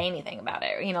even say anything about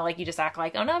it. You just act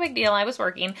like, oh, no big deal, I was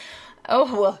working.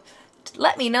 Oh, well,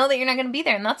 let me know that you're not going to be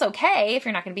there. And that's okay if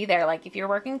you're not going to be there. If you're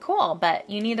working, cool. But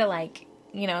you need to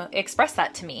express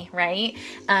that to me, right?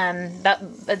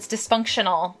 That's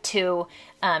dysfunctional to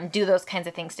do those kinds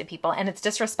of things to people, and it's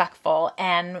disrespectful.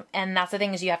 And that's the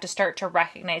thing, is you have to start to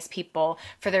recognize people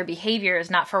for their behaviors,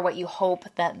 not for what you hope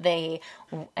that they,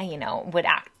 would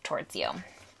act towards you.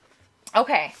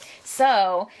 Okay,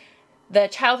 so the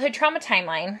childhood trauma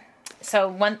timeline.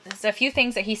 So there's a few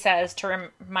things that he says to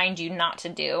remind you not to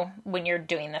do when you're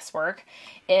doing this work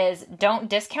is don't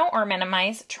discount or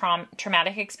minimize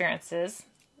traumatic experiences.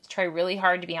 Try really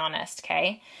hard to be honest,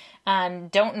 okay?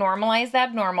 Don't normalize the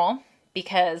abnormal,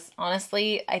 because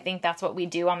honestly, I think that's what we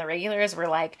do on the regular is we're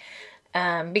like,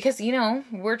 because,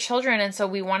 we're children, and so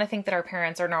we want to think that our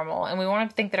parents are normal, and we want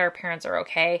to think that our parents are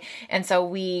okay. And so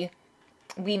we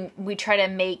try to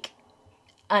make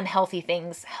unhealthy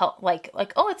things like,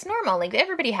 oh, it's normal. Like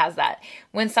everybody has that.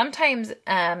 When sometimes,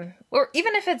 or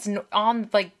even if it's on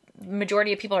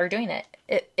majority of people are doing it.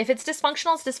 If it's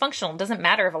dysfunctional, it's dysfunctional. It doesn't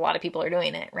matter if a lot of people are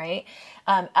doing it, right?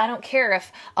 I don't care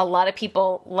if a lot of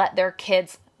people let their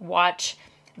kids watch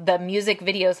the music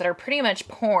videos that are pretty much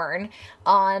porn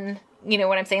on,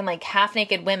 what I'm saying, like half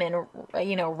naked women,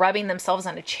 rubbing themselves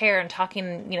on a chair and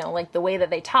talking, like the way that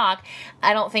they talk.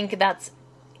 I don't think that's,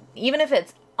 even if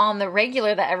it's on the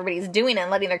regular that everybody's doing it and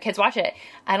letting their kids watch it,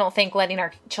 I don't think letting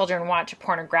our children watch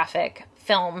pornographic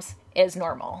films is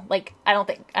normal. I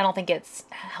don't think it's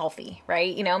healthy,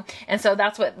 right? And so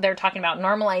that's what they're talking about,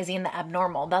 normalizing the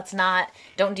abnormal.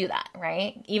 Don't do that,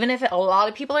 right? Even if a lot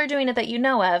of people are doing it that you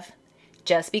know of,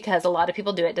 just because a lot of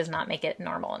people do it does not make it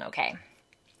normal and okay.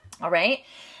 All right.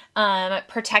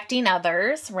 Protecting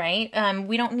others, right?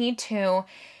 We don't need to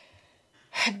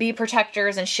be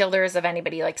protectors and shielders of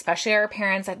anybody, especially our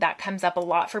parents. That comes up a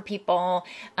lot for people.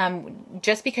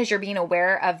 Just because you're being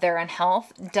aware of their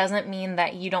unhealth doesn't mean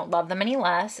that you don't love them any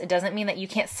less. It doesn't mean that you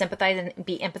can't sympathize and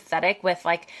be empathetic with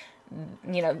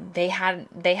they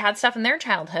had stuff in their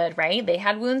childhood, right? They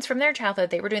had wounds from their childhood.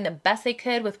 They were doing the best they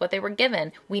could with what they were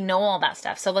given. We know all that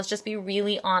stuff. So let's just be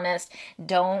really honest.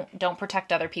 Don't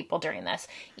protect other people during this.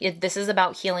 This is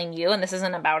about healing you, and this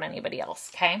isn't about anybody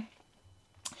else. Okay.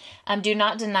 Do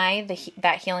not deny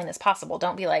that healing is possible.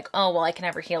 Don't be like, oh, well, I can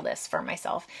never heal this for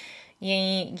myself.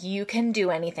 You can do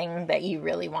anything that you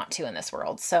really want to in this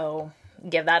world. So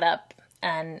give that up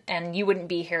And you wouldn't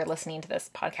be here listening to this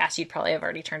podcast. You'd probably have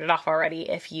already turned it off already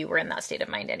if you were in that state of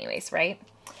mind anyways, right?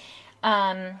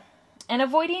 And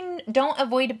don't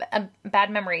avoid bad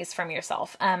memories from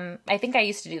yourself. I think I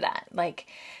used to do that. Like,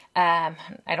 I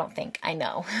don't think, I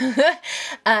know,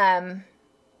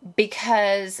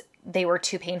 because they were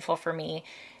too painful for me,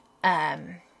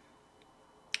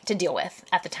 to deal with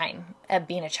at the time of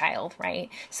being a child. Right.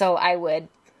 So I would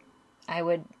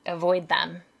avoid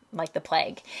them like the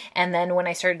plague. And then when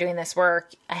I started doing this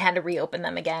work, I had to reopen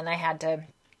them again. I had to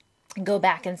go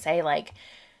back and say, like,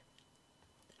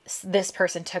 this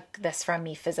person took this from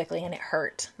me physically and it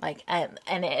hurt, like, and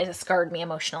it scarred me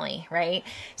emotionally. Right.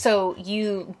 So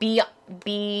you be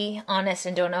honest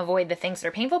and don't avoid the things that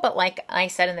are painful. But like I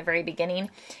said in the very beginning,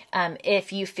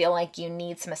 if you feel like you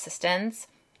need some assistance,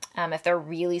 if they're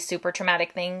really super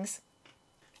traumatic things,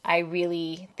 I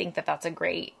really think that that's a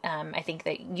great, I think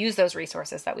that use those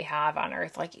resources that we have on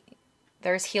earth. Like,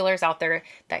 there's healers out there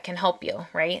that can help you,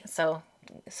 right? So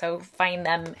find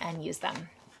them and use them.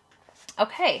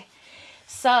 Okay.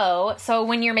 So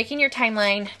when you're making your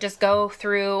timeline, just go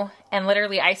through, and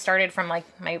literally I started from like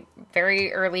my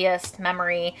very earliest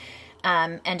memory,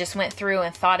 and just went through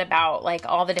and thought about like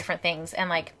all the different things. And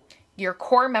like your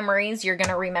core memories, you're going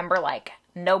to remember like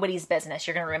nobody's business.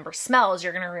 You're going to remember smells.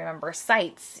 You're going to remember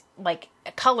sights, like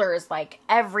colors, like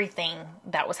everything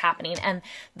that was happening. And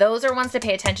those are ones to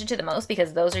pay attention to the most,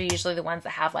 because those are usually the ones that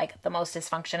have like the most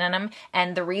dysfunction in them.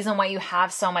 And the reason why you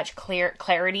have so much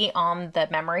clarity on the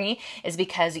memory is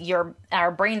because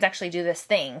our brains actually do this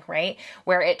thing, right?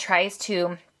 Where it tries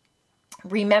to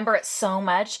remember it so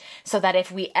much so that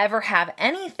if we ever have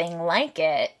anything like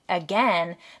it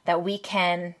again, that we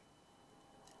can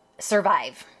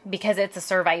survive, because it's a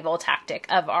survival tactic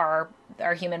of our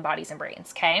human bodies and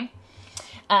brains. Okay.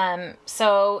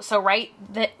 So write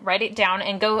it down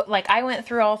and go, like I went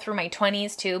through all through my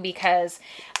 20s too, because,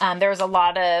 there was a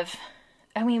lot of,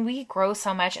 we grow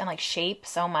so much and like shape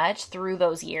so much through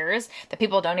those years that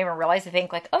people don't even realize. They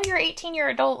think like, oh, you're 18, you're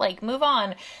adult, like move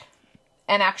on.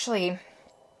 And actually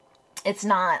it's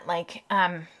not like,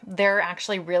 they're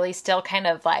actually really still kind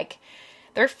of like,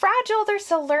 they're fragile. They're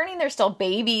still learning. They're still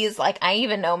babies. Like I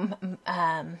even know,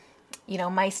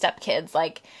 my stepkids,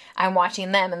 like I'm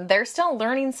watching them and they're still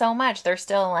learning so much. They're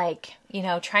still like,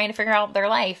 trying to figure out their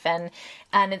life. And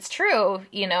it's true,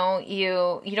 you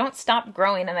don't stop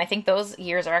growing. And I think those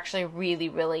years are actually really,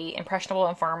 really impressionable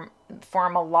and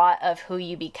form a lot of who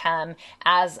you become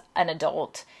as an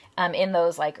adult, in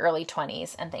those like early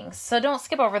 20s and things. So don't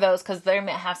skip over those, because they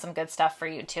might have some good stuff for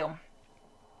you too.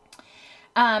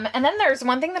 And then there's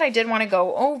one thing that I did want to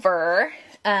go over,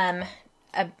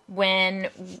 when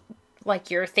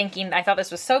like you're thinking, I thought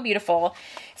this was so beautiful.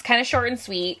 It's kind of short and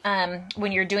sweet.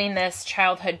 When you're doing this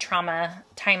childhood trauma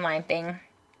timeline thing,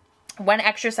 one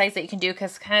exercise that you can do,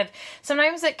 because kind of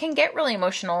sometimes it can get really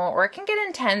emotional or it can get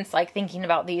intense, like thinking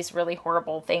about these really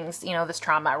horrible things, this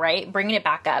trauma, right? Bringing it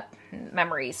back up,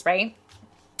 memories, right?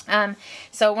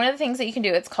 So one of the things that you can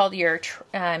do, it's called your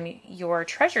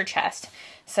treasure chest.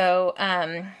 So,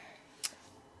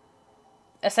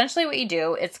 essentially what you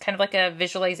do, it's kind of like a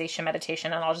visualization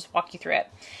meditation, and I'll just walk you through it.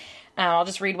 I'll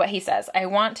just read what he says. I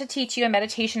want to teach you a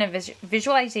meditation and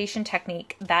visualization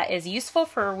technique that is useful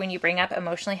for when you bring up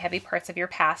emotionally heavy parts of your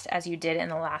past, as you did in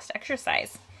the last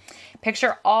exercise.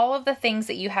 Picture all of the things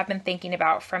that you have been thinking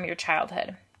about from your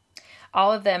childhood.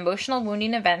 All of the emotional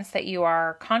wounding events that you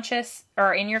are conscious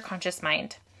or in your conscious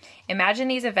mind. Imagine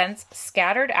these events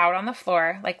scattered out on the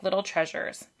floor like little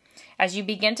treasures. As you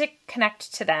begin to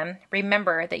connect to them,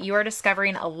 remember that you are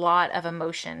discovering a lot of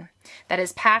emotion that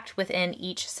is packed within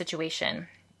each situation.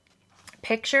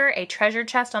 Picture a treasure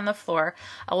chest on the floor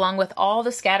along with all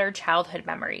the scattered childhood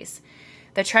memories.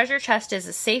 The treasure chest is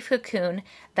a safe cocoon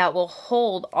that will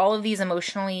hold all of these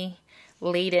emotionally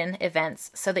laden events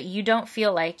so that you don't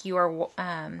feel like you are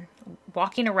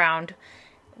walking around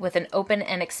with an open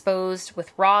and exposed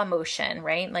with raw emotion,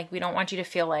 right? Like we don't want you to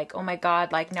feel like, oh my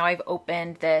God, like now I've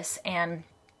opened this and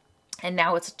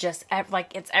now it's just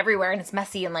like it's everywhere and it's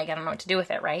messy and like I don't know what to do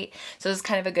with it, right? So this is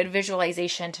kind of a good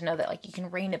visualization to know that like you can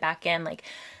rein it back in. Like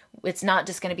it's not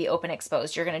just going to be open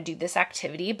exposed. You're going to do this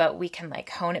activity, but we can like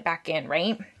hone it back in,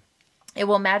 right? It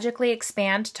will magically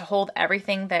expand to hold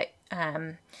everything that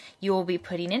you will be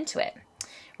putting into it.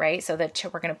 Right? So that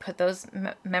we're going to put those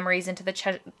memories into the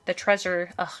treasure.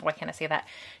 Why can't I say that?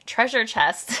 Treasure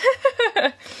chest.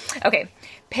 Okay.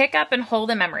 Pick up and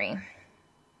hold a memory.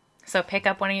 So pick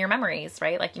up one of your memories,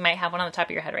 right? Like you might have one on the top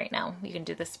of your head right now. You can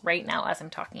do this right now as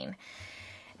I'm talking.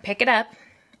 Pick it up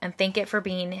and thank it for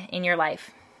being in your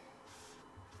life.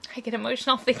 I get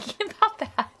emotional thinking about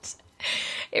that.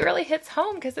 It really hits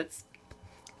home because it's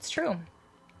It's true.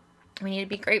 We need to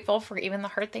be grateful for even the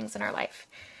hard things in our life.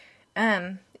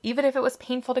 Even if it was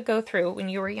painful to go through when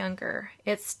you were younger,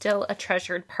 it's still a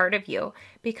treasured part of you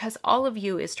because all of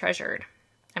you is treasured.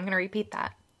 I'm going to repeat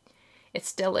that. It's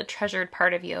still a treasured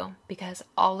part of you because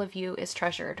all of you is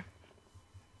treasured.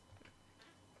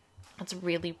 It's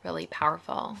really, really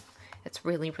powerful. It's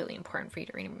really, really important for you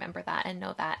to remember that and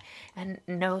know that. And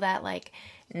know that like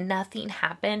nothing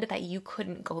happened that you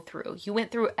couldn't go through. You went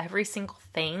through every single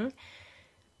thing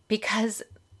because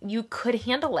you could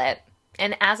handle it.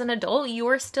 And as an adult, you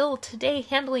are still today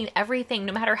handling everything,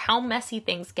 no matter how messy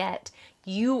things get.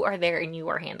 You are there and you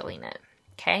are handling it.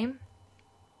 Okay?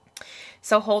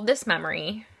 So hold this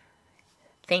memory,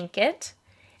 think it,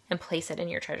 and place it in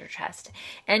your treasure chest.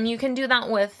 And you can do that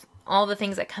with all the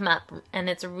things that come up. And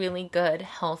it's a really good,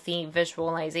 healthy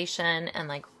visualization. And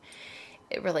like,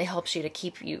 it really helps you to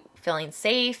keep you feeling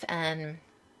safe and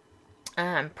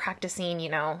practicing,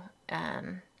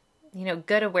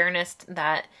 good awareness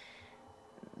that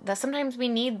sometimes we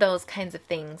need those kinds of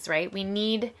things, right? We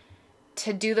need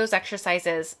to do those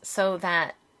exercises so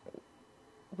that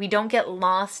we don't get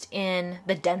lost in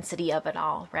the density of it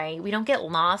all, right? We don't get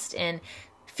lost in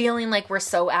feeling like we're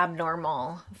so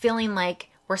abnormal, feeling like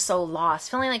we're so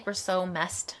lost, feeling like we're so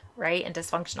messed, right? And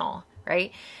dysfunctional,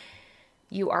 right?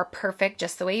 You are perfect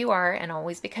just the way you are and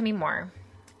always becoming more.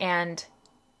 And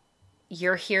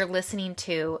you're here listening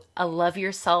to a Love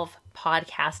Yourself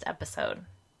podcast episode.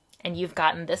 And you've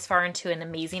gotten this far into an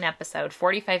amazing episode,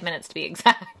 45 minutes to be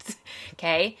exact,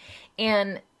 okay?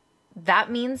 And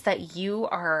that means that you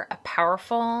are a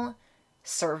powerful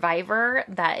survivor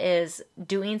that is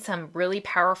doing some really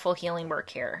powerful healing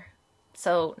work here.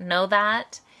 So know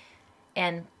that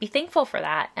and be thankful for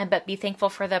that. But be thankful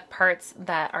for the parts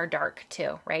that are dark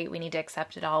too, right? We need to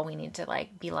accept it all. We need to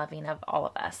like be loving of all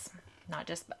of us, not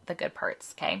just the good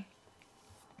parts, okay?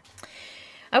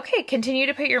 Okay, continue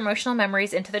to put your emotional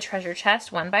memories into the treasure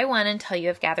chest one by one until you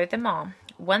have gathered them all.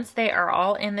 Once they are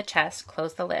all in the chest,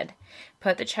 close the lid.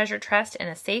 Put the treasure chest in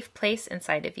a safe place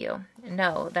inside of you.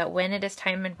 Know that when it is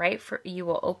time and right for you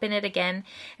will open it again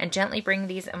and gently bring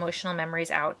these emotional memories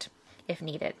out if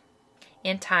needed.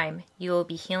 In time, you will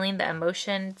be healing the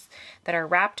emotions that are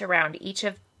wrapped around each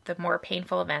of the more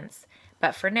painful events.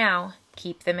 But for now,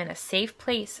 keep them in a safe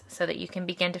place so that you can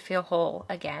begin to feel whole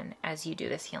again as you do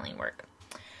this healing work.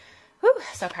 Whew,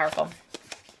 so powerful.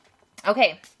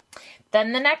 Okay,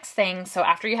 then the next thing, so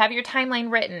after you have your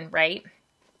timeline written, right,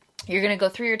 you're going to go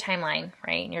through your timeline,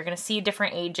 right, and you're going to see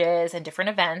different ages and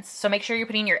different events. So make sure you're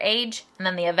putting your age and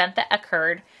then the event that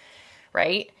occurred,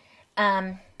 right?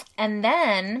 And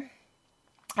then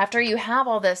after you have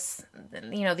all this,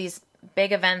 these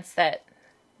big events that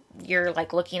you're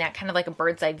like looking at kind of like a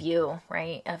bird's eye view,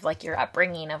 right, of like your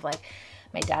upbringing of like,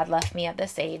 my dad left me at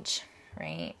this age,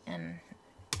 right, and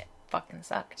fucking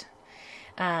sucked.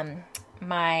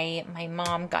 My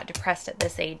mom got depressed at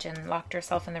this age and locked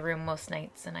herself in the room most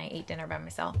nights, and I ate dinner by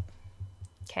myself.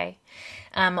 Okay.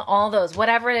 All those,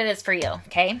 whatever it is for you.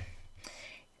 Okay.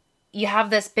 You have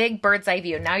this big bird's eye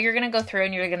view. Now you're going to go through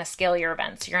and you're going to scale your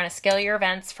events. You're going to scale your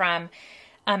events from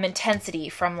intensity,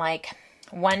 from like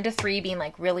 1 to 3 being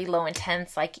like really low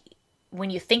intense. Like when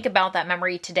you think about that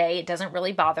memory today, it doesn't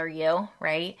really bother you,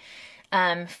 right?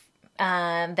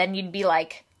 Then you'd be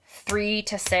like 3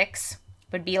 to 6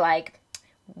 would be like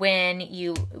when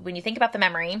you think about the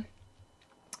memory,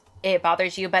 it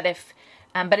bothers you, but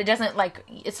but it doesn't like,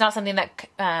 it's not something that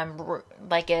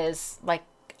is like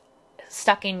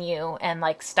stuck in you and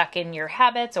like stuck in your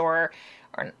habits or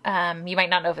you might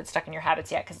not know if it's stuck in your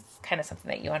habits yet, because it's kind of something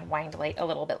that you unwind a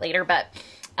little bit later, but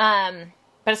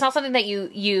it's not something that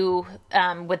you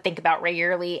would think about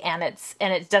regularly, and it's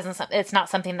not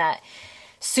something that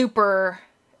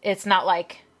it's not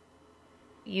like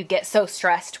you get so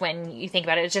stressed when you think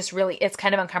about it. It's just really, it's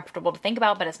kind of uncomfortable to think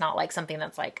about, but it's not like something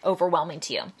that's like overwhelming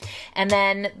to you. And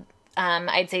then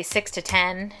I'd say 6 to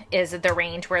 10 is the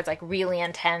range where it's like really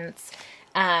intense,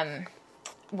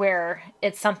 where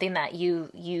it's something that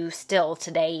you still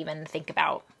today even think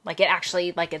about. Like it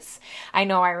actually, like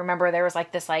I remember there was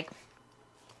like this like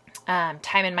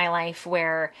time in my life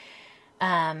where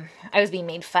I was being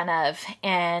made fun of,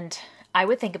 and I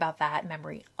would think about that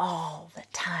memory all the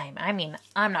time. I mean,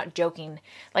 I'm not joking.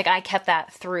 Like I kept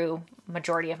that through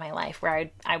majority of my life, where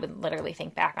I would literally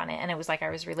think back on it, and it was like I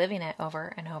was reliving it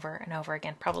over and over and over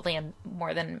again, probably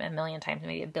more than 1 million times,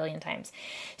 maybe 1 billion times.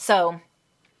 So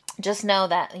just know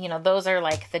that, those are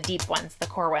like the deep ones, the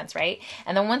core ones, right?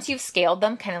 And then once you've scaled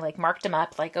them, kind of like marked them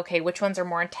up, like, okay, which ones are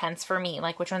more intense for me?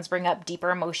 Like which ones bring up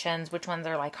deeper emotions? Which ones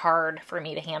are like hard for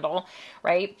me to handle,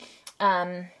 right?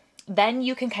 Then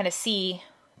you can kind of see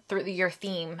through your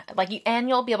theme, and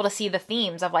you'll be able to see the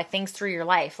themes of like things through your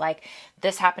life. Like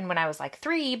this happened when I was like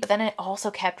 3, but then it also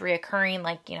kept reoccurring.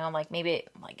 Like, like maybe it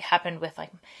like happened with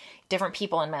like different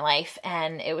people in my life,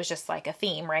 and it was just like a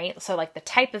theme, right? So like the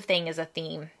type of thing is a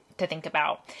theme to think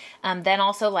about. Then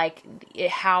also like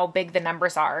how big the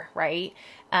numbers are, right?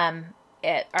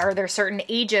 Are there certain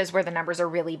ages where the numbers are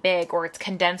really big, or it's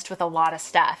condensed with a lot of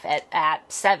stuff at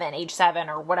age 7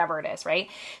 or whatever it is, right?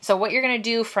 So what you're going to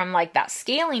do from like that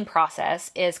scaling process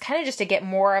is kind of just to get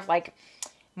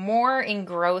more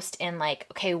engrossed in like,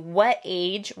 okay, what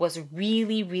age was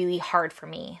really, really hard for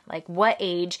me? Like what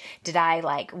age did I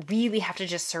like really have to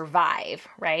just survive,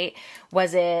 right?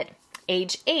 Was it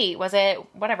age 8? Was it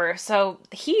whatever? So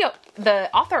the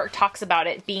author talks about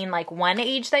it being like one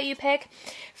age that you pick.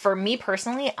 For me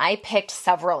personally, I picked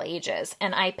several ages,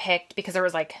 and I picked because there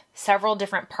was like several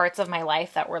different parts of my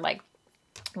life that were like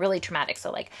really traumatic.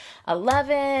 So like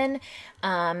 11,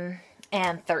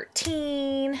 and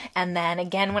 13. And then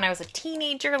again, when I was a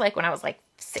teenager, like when I was like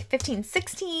 15,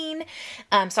 16.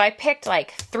 So I picked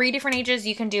like 3 different ages.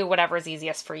 You can do whatever is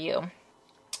easiest for you.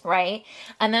 Right.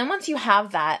 And then once you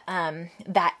have that,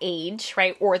 that age,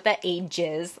 right, or the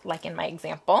ages, like in my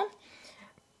example,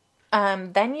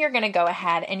 then you're going to go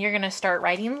ahead and you're going to start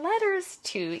writing letters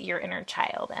to your inner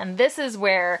child. And this is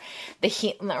where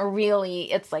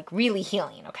it's like really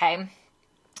healing. Okay.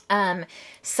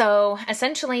 So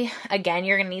essentially, again,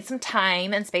 you're going to need some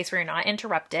time and space where you're not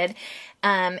interrupted.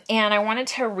 And I wanted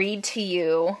to read to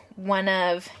you one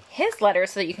of his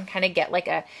letters so that you can kind of get like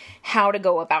a how to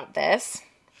go about this.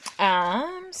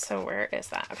 So where is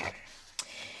that?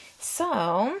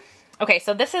 Okay.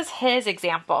 So this is his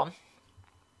example.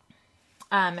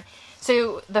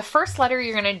 So the first letter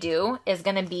you're going to do is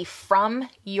going to be from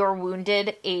your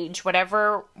wounded age,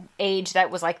 whatever age that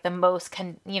was like the most,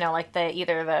 like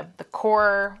either the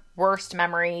core worst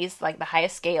memories, like the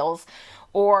highest scales,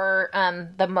 or,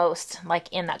 the most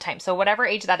like in that time. So whatever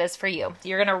age that is for you,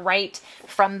 you're going to write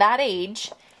from that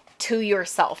age to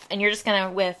yourself. And you're just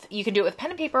going to you can do it with pen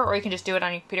and paper, or you can just do it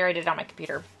on your computer. I did it on my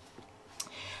computer.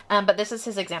 But this is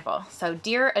his example. So,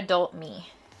 dear adult me,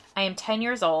 I am 10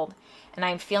 years old and I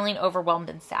am feeling overwhelmed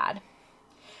and sad.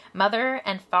 Mother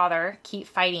and father keep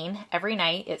fighting every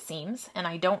night, it seems, and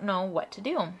I don't know what to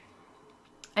do.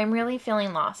 I'm really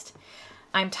feeling lost.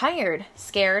 I'm tired,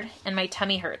 scared, and my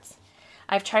tummy hurts.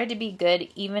 I've tried to be good,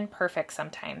 even perfect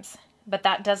sometimes, but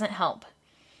that doesn't help.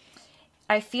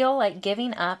 I feel like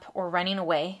giving up or running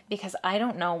away because I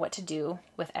don't know what to do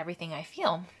with everything I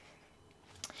feel.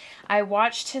 I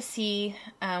watch to see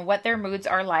what their moods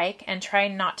are like and try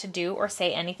not to do or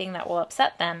say anything that will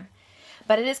upset them.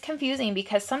 But it is confusing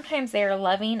because sometimes they are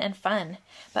loving and fun,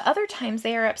 but other times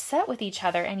they are upset with each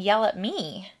other and yell at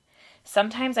me.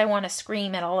 Sometimes I want to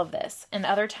scream at all of this, and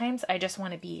other times I just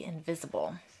want to be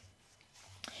invisible.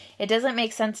 It doesn't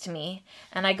make sense to me,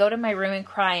 and I go to my room and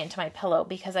cry into my pillow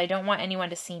because I don't want anyone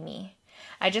to see me.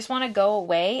 I just want to go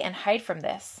away and hide from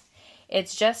this.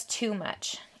 It's just too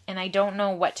much, and I don't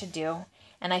know what to do,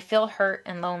 and I feel hurt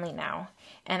and lonely now,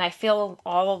 and I feel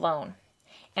all alone,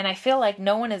 and I feel like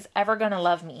no one is ever going to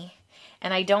love me,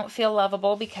 and I don't feel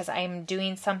lovable because I am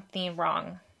doing something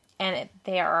wrong, and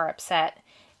they are upset,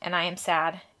 and I am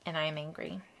sad, and I am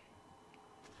angry.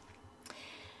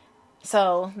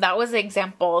 So that was an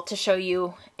example to show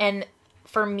you. And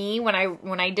for me, when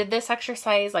I did this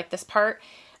exercise, like this part,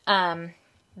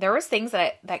 there was things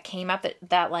that came up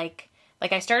that like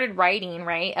I started writing,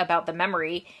 right, about the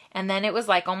memory. And then it was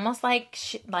like, almost like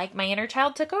like my inner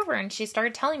child took over and she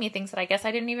started telling me things that I guess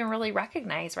I didn't even really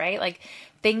recognize, right? Like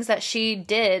things that she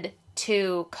did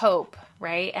to cope,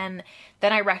 right? And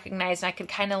then I recognized, and I could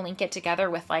kind of link it together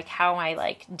with like how I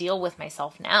like deal with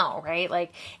myself now, right?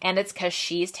 Like, and it's because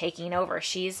she's taking over.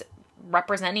 She's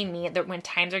representing me that when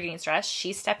times are getting stressed,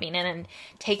 she's stepping in and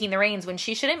taking the reins when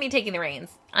she shouldn't be taking the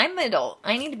reins. I'm the adult.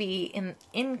 I need to be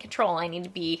in control. I need to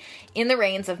be in the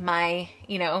reins of my,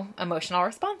 emotional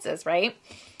responses, right?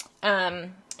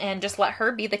 And just let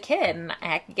her be the kid. And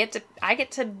I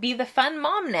get to be the fun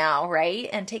mom now, right?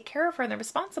 And take care of her, the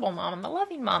responsible mom, and the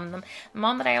loving mom, the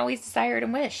mom that I always desired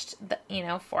and wished,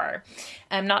 for her.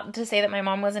 Not to say that my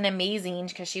mom wasn't amazing,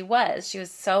 because she was. She was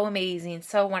so amazing,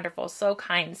 so wonderful, so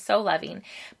kind, so loving.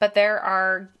 But there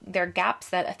are gaps,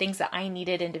 things that I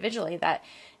needed individually that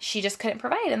she just couldn't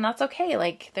provide, and that's okay.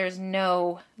 Like, there's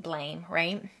no blame,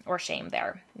 right? Or shame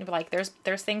there. Like,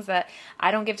 there's things that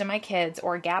I don't give to my kids,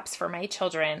 or gaps for my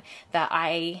children that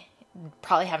I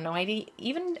probably have no idea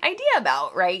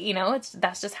about, right?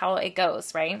 That's just how it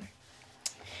goes, right?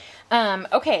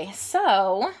 Okay,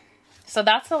 so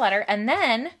that's the letter. And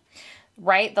then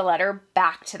write the letter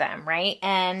back to them, right?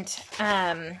 And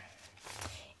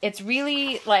it's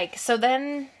really like, so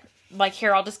then like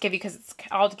here, I'll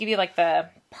give you like the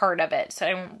part of it. So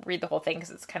I won't read the whole thing because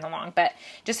it's kind of long, but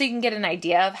just so you can get an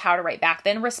idea of how to write back,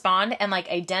 then respond and like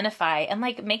identify and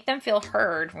like make them feel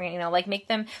heard, like make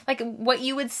them like what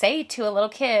you would say to a little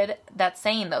kid that's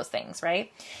saying those things,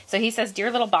 right? So he says,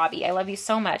 "Dear little Bobby, I love you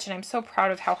so much. And I'm so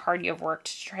proud of how hard you have worked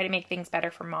to try to make things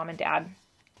better for mom and dad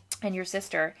and your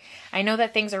sister. I know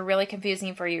that things are really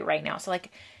confusing for you right now." So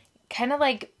like, kind of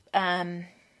like,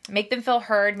 make them feel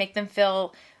heard, make them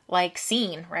feel like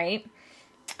seen, right?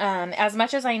 As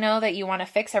much as I know that you want to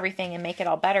fix everything and make it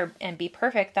all better and be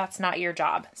perfect, that's not your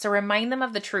job. So remind them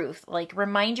of the truth. Like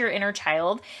remind your inner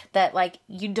child that like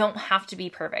you don't have to be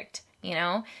perfect,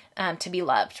 to be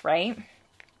loved, right?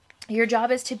 Your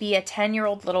job is to be a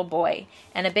 10-year-old little boy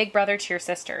and a big brother to your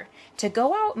sister, to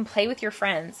go out and play with your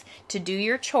friends, to do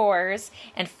your chores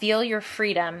and feel your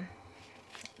freedom.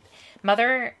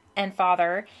 Mother and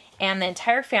father and the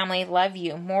entire family love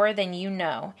you more than you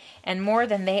know and more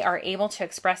than they are able to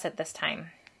express at this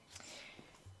time.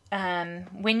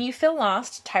 When you feel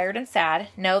lost, tired, and sad,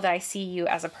 know that I see you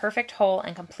as a perfect, whole,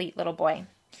 and complete little boy.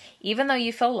 Even though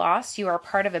you feel lost, you are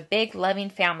part of a big, loving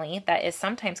family that is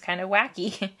sometimes kind of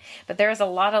wacky, but there is a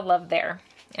lot of love there.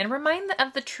 And remind them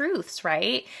of the truths,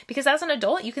 right? Because as an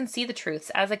adult, you can see the truths.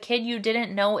 As a kid, you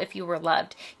didn't know if you were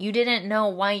loved. You didn't know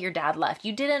why your dad left.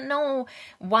 You didn't know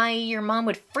why your mom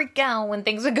would freak out when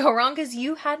things would go wrong because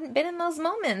you hadn't been in those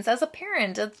moments as a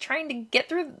parent of trying to get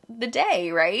through the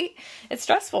day, right? It's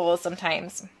stressful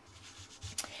sometimes.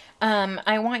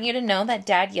 I want you to know that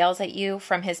Dad yells at you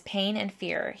from his pain and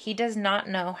fear. He does not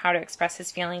know how to express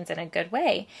his feelings in a good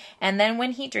way. And then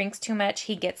when he drinks too much,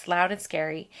 he gets loud and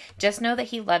scary. Just know that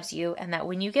he loves you and that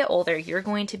when you get older, you're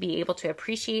going to be able to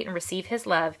appreciate and receive his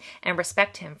love and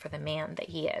respect him for the man that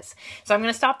he is. So I'm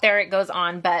going to stop there. It goes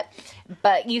on, but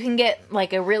you can get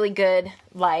like a really good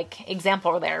like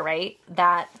example there, right?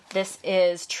 That this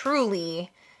is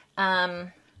truly,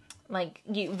 like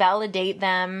you validate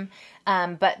them,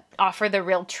 but offer the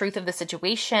real truth of the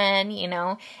situation,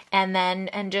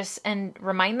 and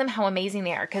remind them how amazing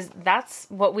they are. Cause that's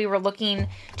what we were looking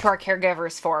to our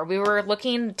caregivers for. We were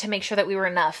looking to make sure that we were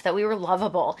enough, that we were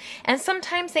lovable. And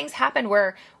sometimes things happened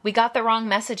where we got the wrong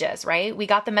messages, right? We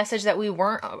got the message that we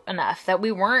weren't enough, that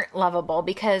we weren't lovable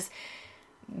because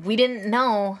we didn't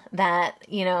know that,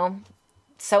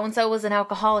 so-and-so was an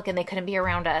alcoholic and they couldn't be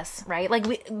around us, right?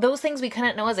 Like those things we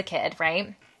couldn't know as a kid,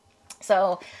 right?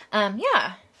 So,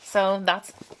 yeah. So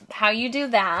that's how you do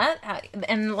that.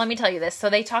 And let me tell you this. So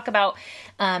they talk about,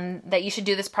 that you should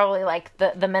do this probably like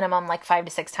the minimum, like 5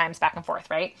 to 6 times back and forth,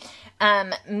 right?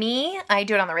 I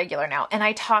do it on the regular now. And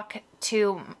I talk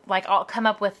to like, I'll come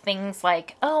up with things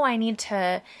like, oh, I need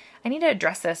to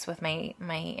address this with my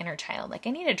inner child. Like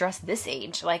I need to address this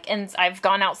age. Like, and I've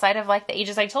gone outside of like the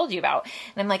ages I told you about.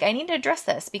 And I'm like, I need to address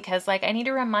this because like, I need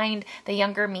to remind the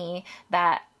younger me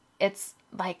that it's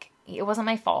like, it wasn't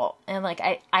my fault. And like,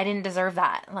 I didn't deserve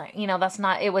that. Like,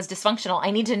 it was dysfunctional.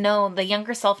 I need to know, the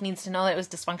younger self needs to know that it was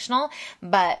dysfunctional,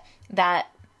 but that,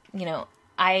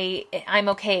 I'm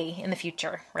okay in the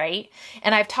future. Right.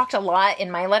 And I've talked a lot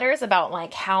in my letters about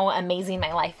like how amazing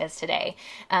my life is today.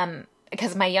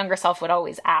 Because my younger self would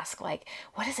always ask, like,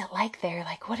 what is it like there?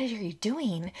 Like, what are you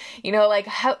doing? Like,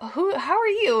 how are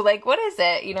you? Like, what is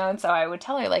it? And so I would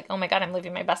tell her, like, oh my God, I'm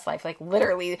living my best life. Like,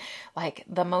 literally, like,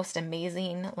 the most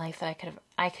amazing life that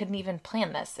I couldn't even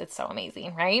plan this. It's so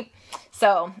amazing, right?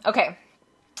 So, okay.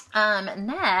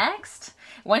 Next,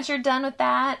 once you're done with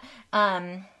that,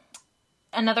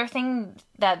 another thing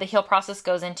that the heal process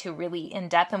goes into really in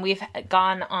depth, and we've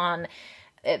gone on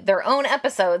their own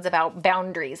episodes about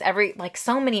boundaries.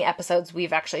 So many episodes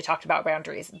we've actually talked about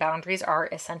boundaries. Boundaries are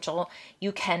essential.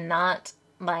 You cannot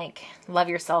love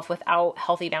yourself without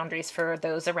healthy boundaries for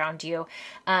those around you.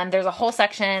 There's a whole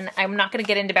section. I'm not going to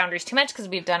get into boundaries too much because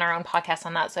we've done our own podcast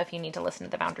on that. So if you need to listen to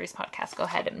the boundaries podcast, go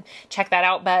ahead and check that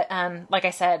out. But like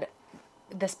I said,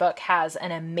 this book has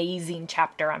an amazing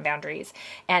chapter on boundaries,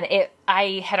 and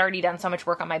I had already done so much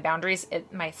work on my boundaries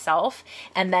myself.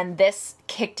 And then this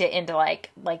kicked it into like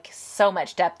so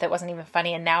much depth that wasn't even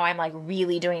funny. And now I'm like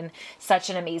really doing such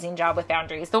an amazing job with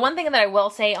boundaries. The one thing that I will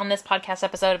say on this podcast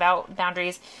episode about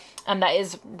boundaries,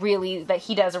 that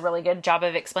he does a really good job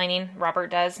of explaining, Robert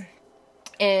does,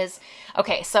 is,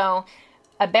 okay, so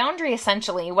a boundary,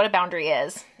 essentially what a boundary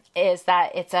is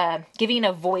that it's giving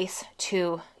a voice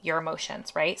to your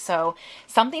emotions, right? So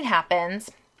something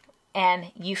happens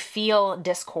and you feel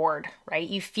discord, right?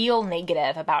 You feel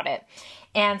negative about it.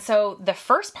 And so the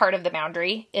first part of the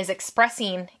boundary is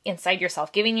expressing inside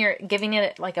yourself, giving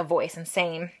it like a voice and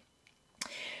saying,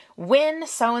 when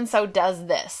so-and-so does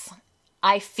this,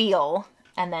 I feel,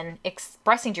 and then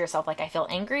expressing to yourself, like, I feel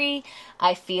angry,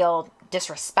 I feel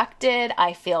disrespected,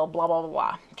 I feel blah, blah, blah,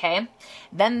 blah. Okay.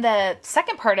 Then the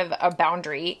second part of a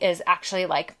boundary is actually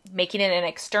like making it an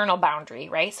external boundary,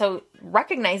 right? So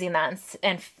recognizing that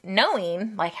and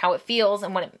knowing like how it feels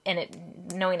and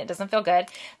knowing it doesn't feel good,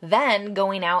 then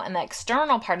going out, and the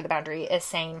external part of the boundary is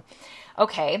saying,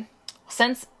 okay,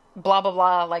 since blah, blah,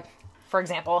 blah, like, for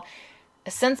example,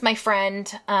 since my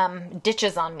friend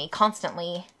ditches on me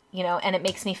constantly, and it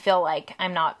makes me feel like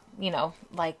I'm not,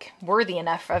 like worthy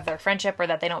enough of their friendship, or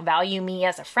that they don't value me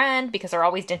as a friend because they're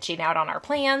always ditching out on our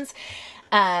plans.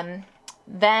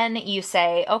 Then you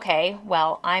say, okay,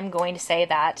 well, I'm going to say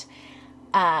that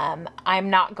I'm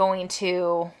not going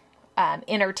to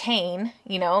entertain,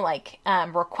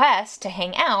 requests to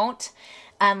hang out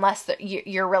unless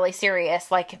you're really serious,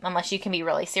 like unless you can be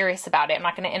really serious about it. I'm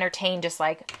not going to entertain just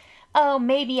like, oh,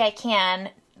 maybe I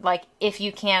can, like if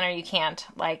you can or you can't,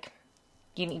 like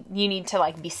you need to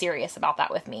like be serious about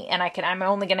that with me. And I'm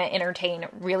only going to entertain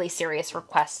really serious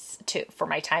requests for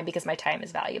my time because my time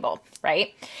is valuable.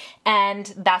 Right.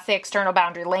 And that's the external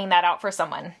boundary, laying that out for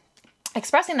someone,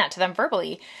 expressing that to them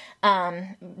verbally.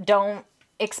 Don't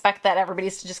expect that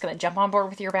everybody's just going to jump on board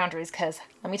with your boundaries. 'Cause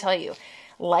let me tell you,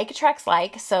 like attracts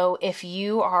like. So if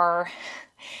you are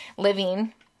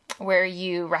living where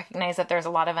you recognize that there's a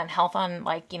lot of unhealth on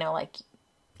like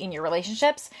in your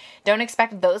relationships, don't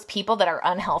expect those people that are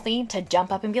unhealthy to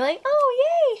jump up and be like,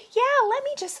 oh, yay, yeah, let me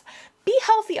just be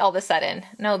healthy all of a sudden.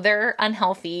 No, they're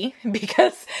unhealthy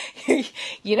because,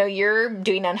 you're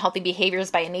doing unhealthy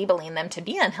behaviors by enabling them to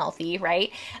be unhealthy,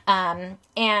 right?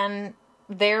 And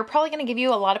they're probably going to give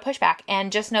you a lot of pushback.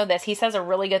 And just know this, he says a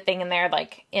really good thing in there,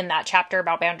 like in that chapter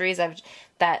about boundaries, of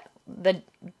that the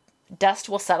dust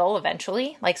will settle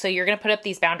eventually. Like, so you're going to put up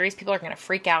these boundaries. People are going to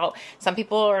freak out. Some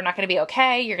people are not going to be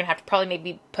okay. You're going to have to probably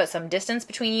maybe put some distance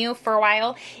between you for a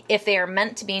while. If they are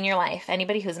meant to be in your life,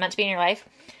 anybody who's meant to be in your life,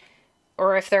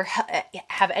 or if they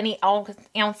have any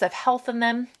ounce of health in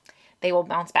them, they will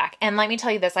bounce back. And let me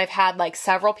tell you this, I've had like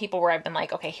several people where I've been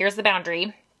like, okay, here's the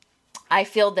boundary. I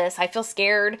feel this. I feel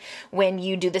scared when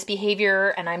you do this behavior,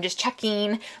 and I'm just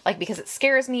checking, like, because it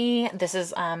scares me. This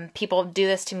is, people do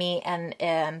this to me, and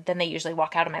then they usually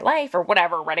walk out of my life or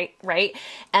whatever, right?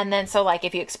 And then, so like,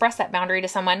 if you express that boundary to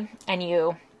someone and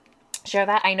you share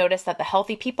that, I noticed that the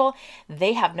healthy people,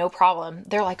 they have no problem.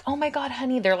 They're like, oh my God,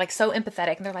 honey. They're like so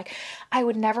empathetic. And they're like, I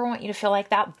would never want you to feel like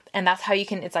that. And that's how you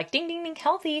can, it's like, ding, ding, ding,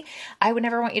 healthy. I would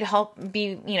never want you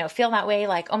to feel that way.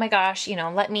 Like, oh my gosh,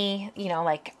 let me,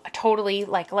 like totally,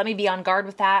 like, let me be on guard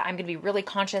with that. I'm going to be really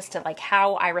conscious to like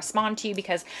how I respond to you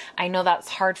because I know that's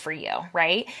hard for you.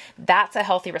 Right. That's a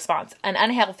healthy response. An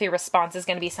unhealthy response is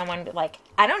going to be someone like,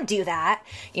 I don't do that,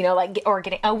 or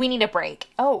getting, oh, we need a break.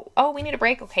 Oh, we need a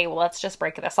break. Okay. Well, let's just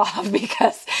break this off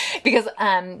because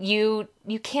you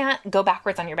can't go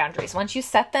backwards on your boundaries. Once you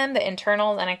set them, the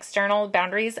internal and external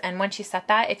boundaries, and once you set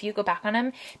that, if you go back on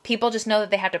them, people just know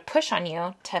that they have to push on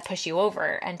you to push you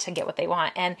over and to get what they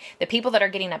want. And the people that are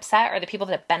getting upset are the people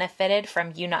that have benefited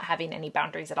from you not having any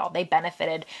boundaries at all. They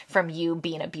benefited from you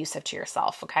being abusive to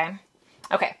yourself. Okay.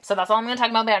 So that's all I'm going to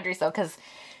talk about boundaries though, because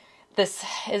this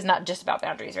is not just about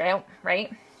boundaries,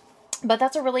 right? But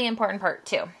that's a really important part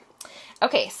too.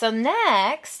 Okay, so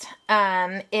next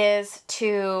is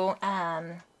to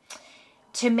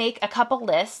make a couple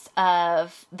lists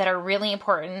that are really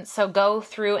important. So go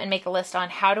through and make a list on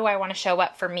how do I want to show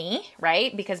up for me,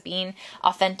 right? Because being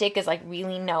authentic is like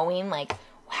really knowing like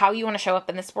how you want to show up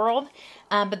in this world.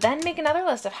 But then make another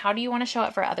list of how do you want to show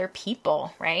up for other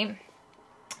people, right?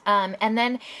 And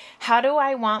then how do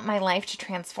I want my life to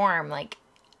transform? Like,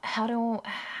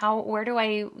 where do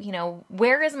I,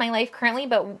 where is my life currently,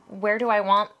 but where do I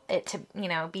want it to,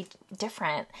 be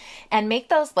different? And make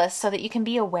those lists so that you can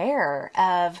be aware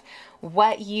of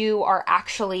what you are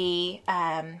actually,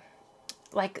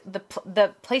 like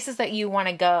the places that you want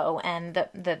to go and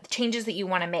the changes that you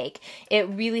want to make. It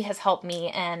really has helped me,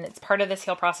 and it's part of this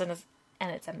heal process, and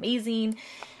it's amazing.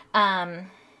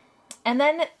 And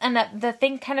then the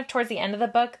thing kind of towards the end of the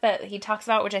book that he talks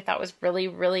about, which I thought was really,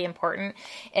 really important,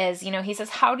 is, he says,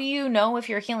 how do you know if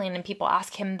you're healing? And people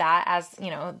ask him that as,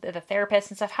 the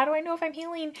therapist and stuff, how do I know if I'm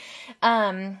healing?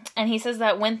 And he says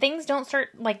that when things don't start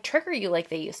like trigger you like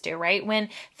they used to, right? When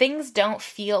things don't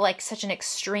feel like such an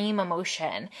extreme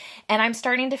emotion. And I'm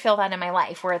starting to feel that in my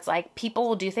life where it's like people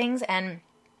will do things and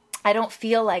I don't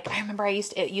feel like, I remember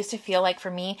it used to feel like for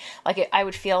me, like I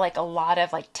would feel like a lot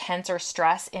of like tense or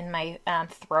stress in my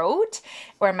throat,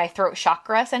 or in my throat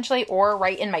chakra essentially, or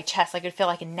right in my chest. Like it would feel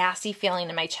like a nasty feeling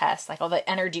in my chest. Like all the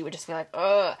energy would just be like,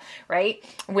 ugh, right?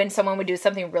 When someone would do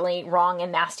something really wrong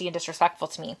and nasty and disrespectful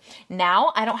to me.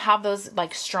 Now I don't have those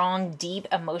like strong, deep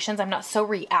emotions. I'm not so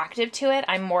reactive to it.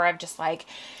 I'm more of just like,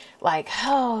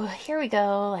 oh, here we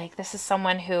go. Like this is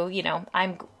someone who,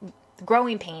 I'm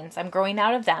growing pains. I'm growing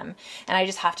out of them. And I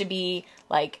just have to be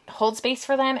like, hold space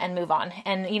for them and move on.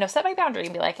 And, set my boundary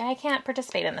and be like, I can't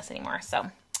participate in this anymore.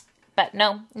 So, but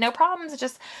no problems.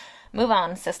 Just move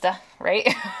on, sister. Right?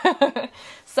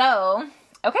 So,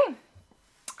 okay.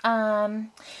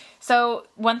 So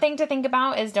one thing to think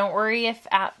about is don't worry if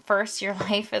at first your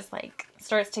life is like,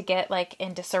 starts to get like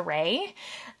in disarray.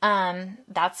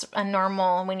 That's a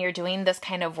normal when you're doing this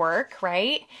kind of work,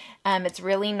 right? It's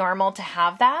really normal to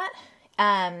have that.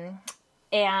 And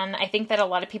I think that a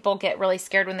lot of people get really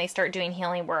scared when they start doing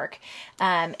healing work,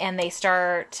 and they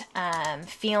start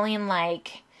feeling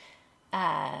like,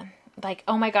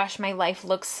 oh my gosh, my life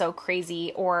looks so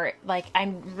crazy, or like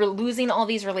I'm losing all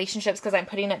these relationships because I'm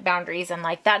putting up boundaries, and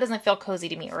like that doesn't feel cozy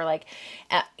to me, or like,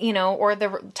 or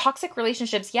the toxic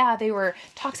relationships. Yeah, they were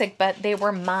toxic, but they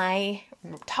were my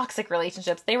toxic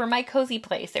relationships. They were my cozy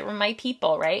place. They were my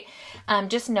people, right?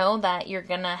 Just know that you're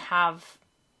gonna have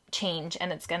change,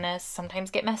 and it's gonna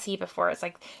sometimes get messy before it's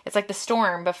like the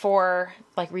storm before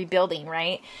like rebuilding,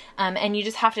 right? And you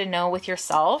just have to know with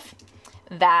yourself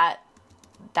that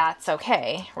that's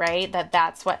okay, right?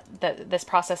 That's what this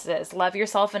process is. Love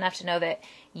yourself enough to know that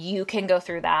you can go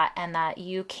through that, and that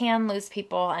you can lose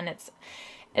people, and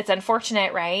it's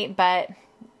unfortunate, right? But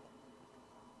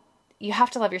you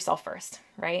have to love yourself first,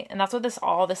 right? And that's what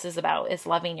all this is about, is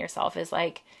loving yourself, is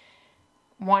like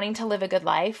wanting to live a good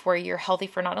life where you're healthy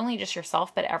for not only just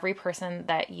yourself, but every person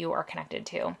that you are connected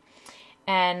to.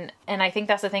 And I think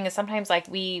that's the thing, is sometimes like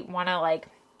we want to like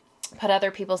put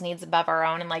other people's needs above our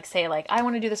own, and like say like, I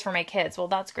want to do this for my kids. Well,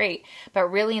 that's great. But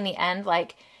really in the end,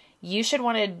 like you should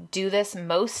want to do this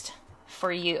most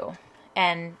for you.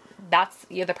 And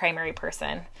you're the primary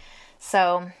person.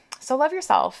 So love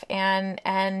yourself and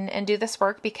do this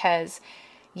work, because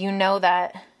you know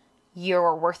that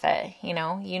you're worth it. You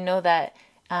know that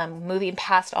moving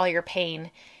past all your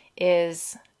pain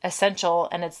is essential,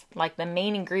 and it's like the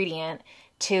main ingredient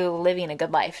to living a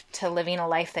good life, to living a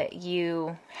life that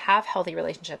you have healthy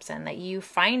relationships in, that you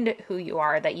find who you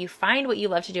are, that you find what you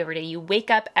love to do every day. You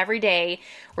wake up every day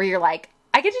where you're like,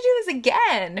 I get to do this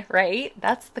again, right?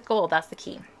 That's the goal. That's the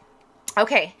key.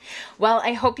 Okay. Well,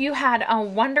 I hope you had a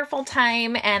wonderful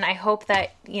time, and I hope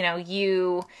that,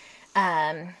 you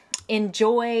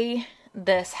enjoy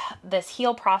this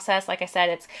heal process. Like I said,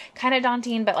 it's kind of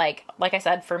daunting, but like I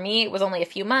said, for me, it was only a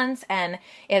few months, and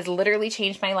it has literally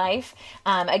changed my life.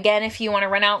 Again, if you want to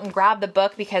run out and grab the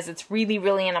book, because it's really,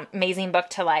 really an amazing book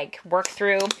to like work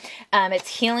through.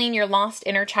 It's Healing Your Lost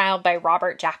Inner Child by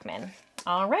Robert Jackman.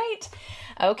 All right.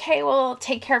 Okay. Well,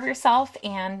 take care of yourself,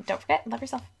 and don't forget, love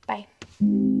yourself. Bye.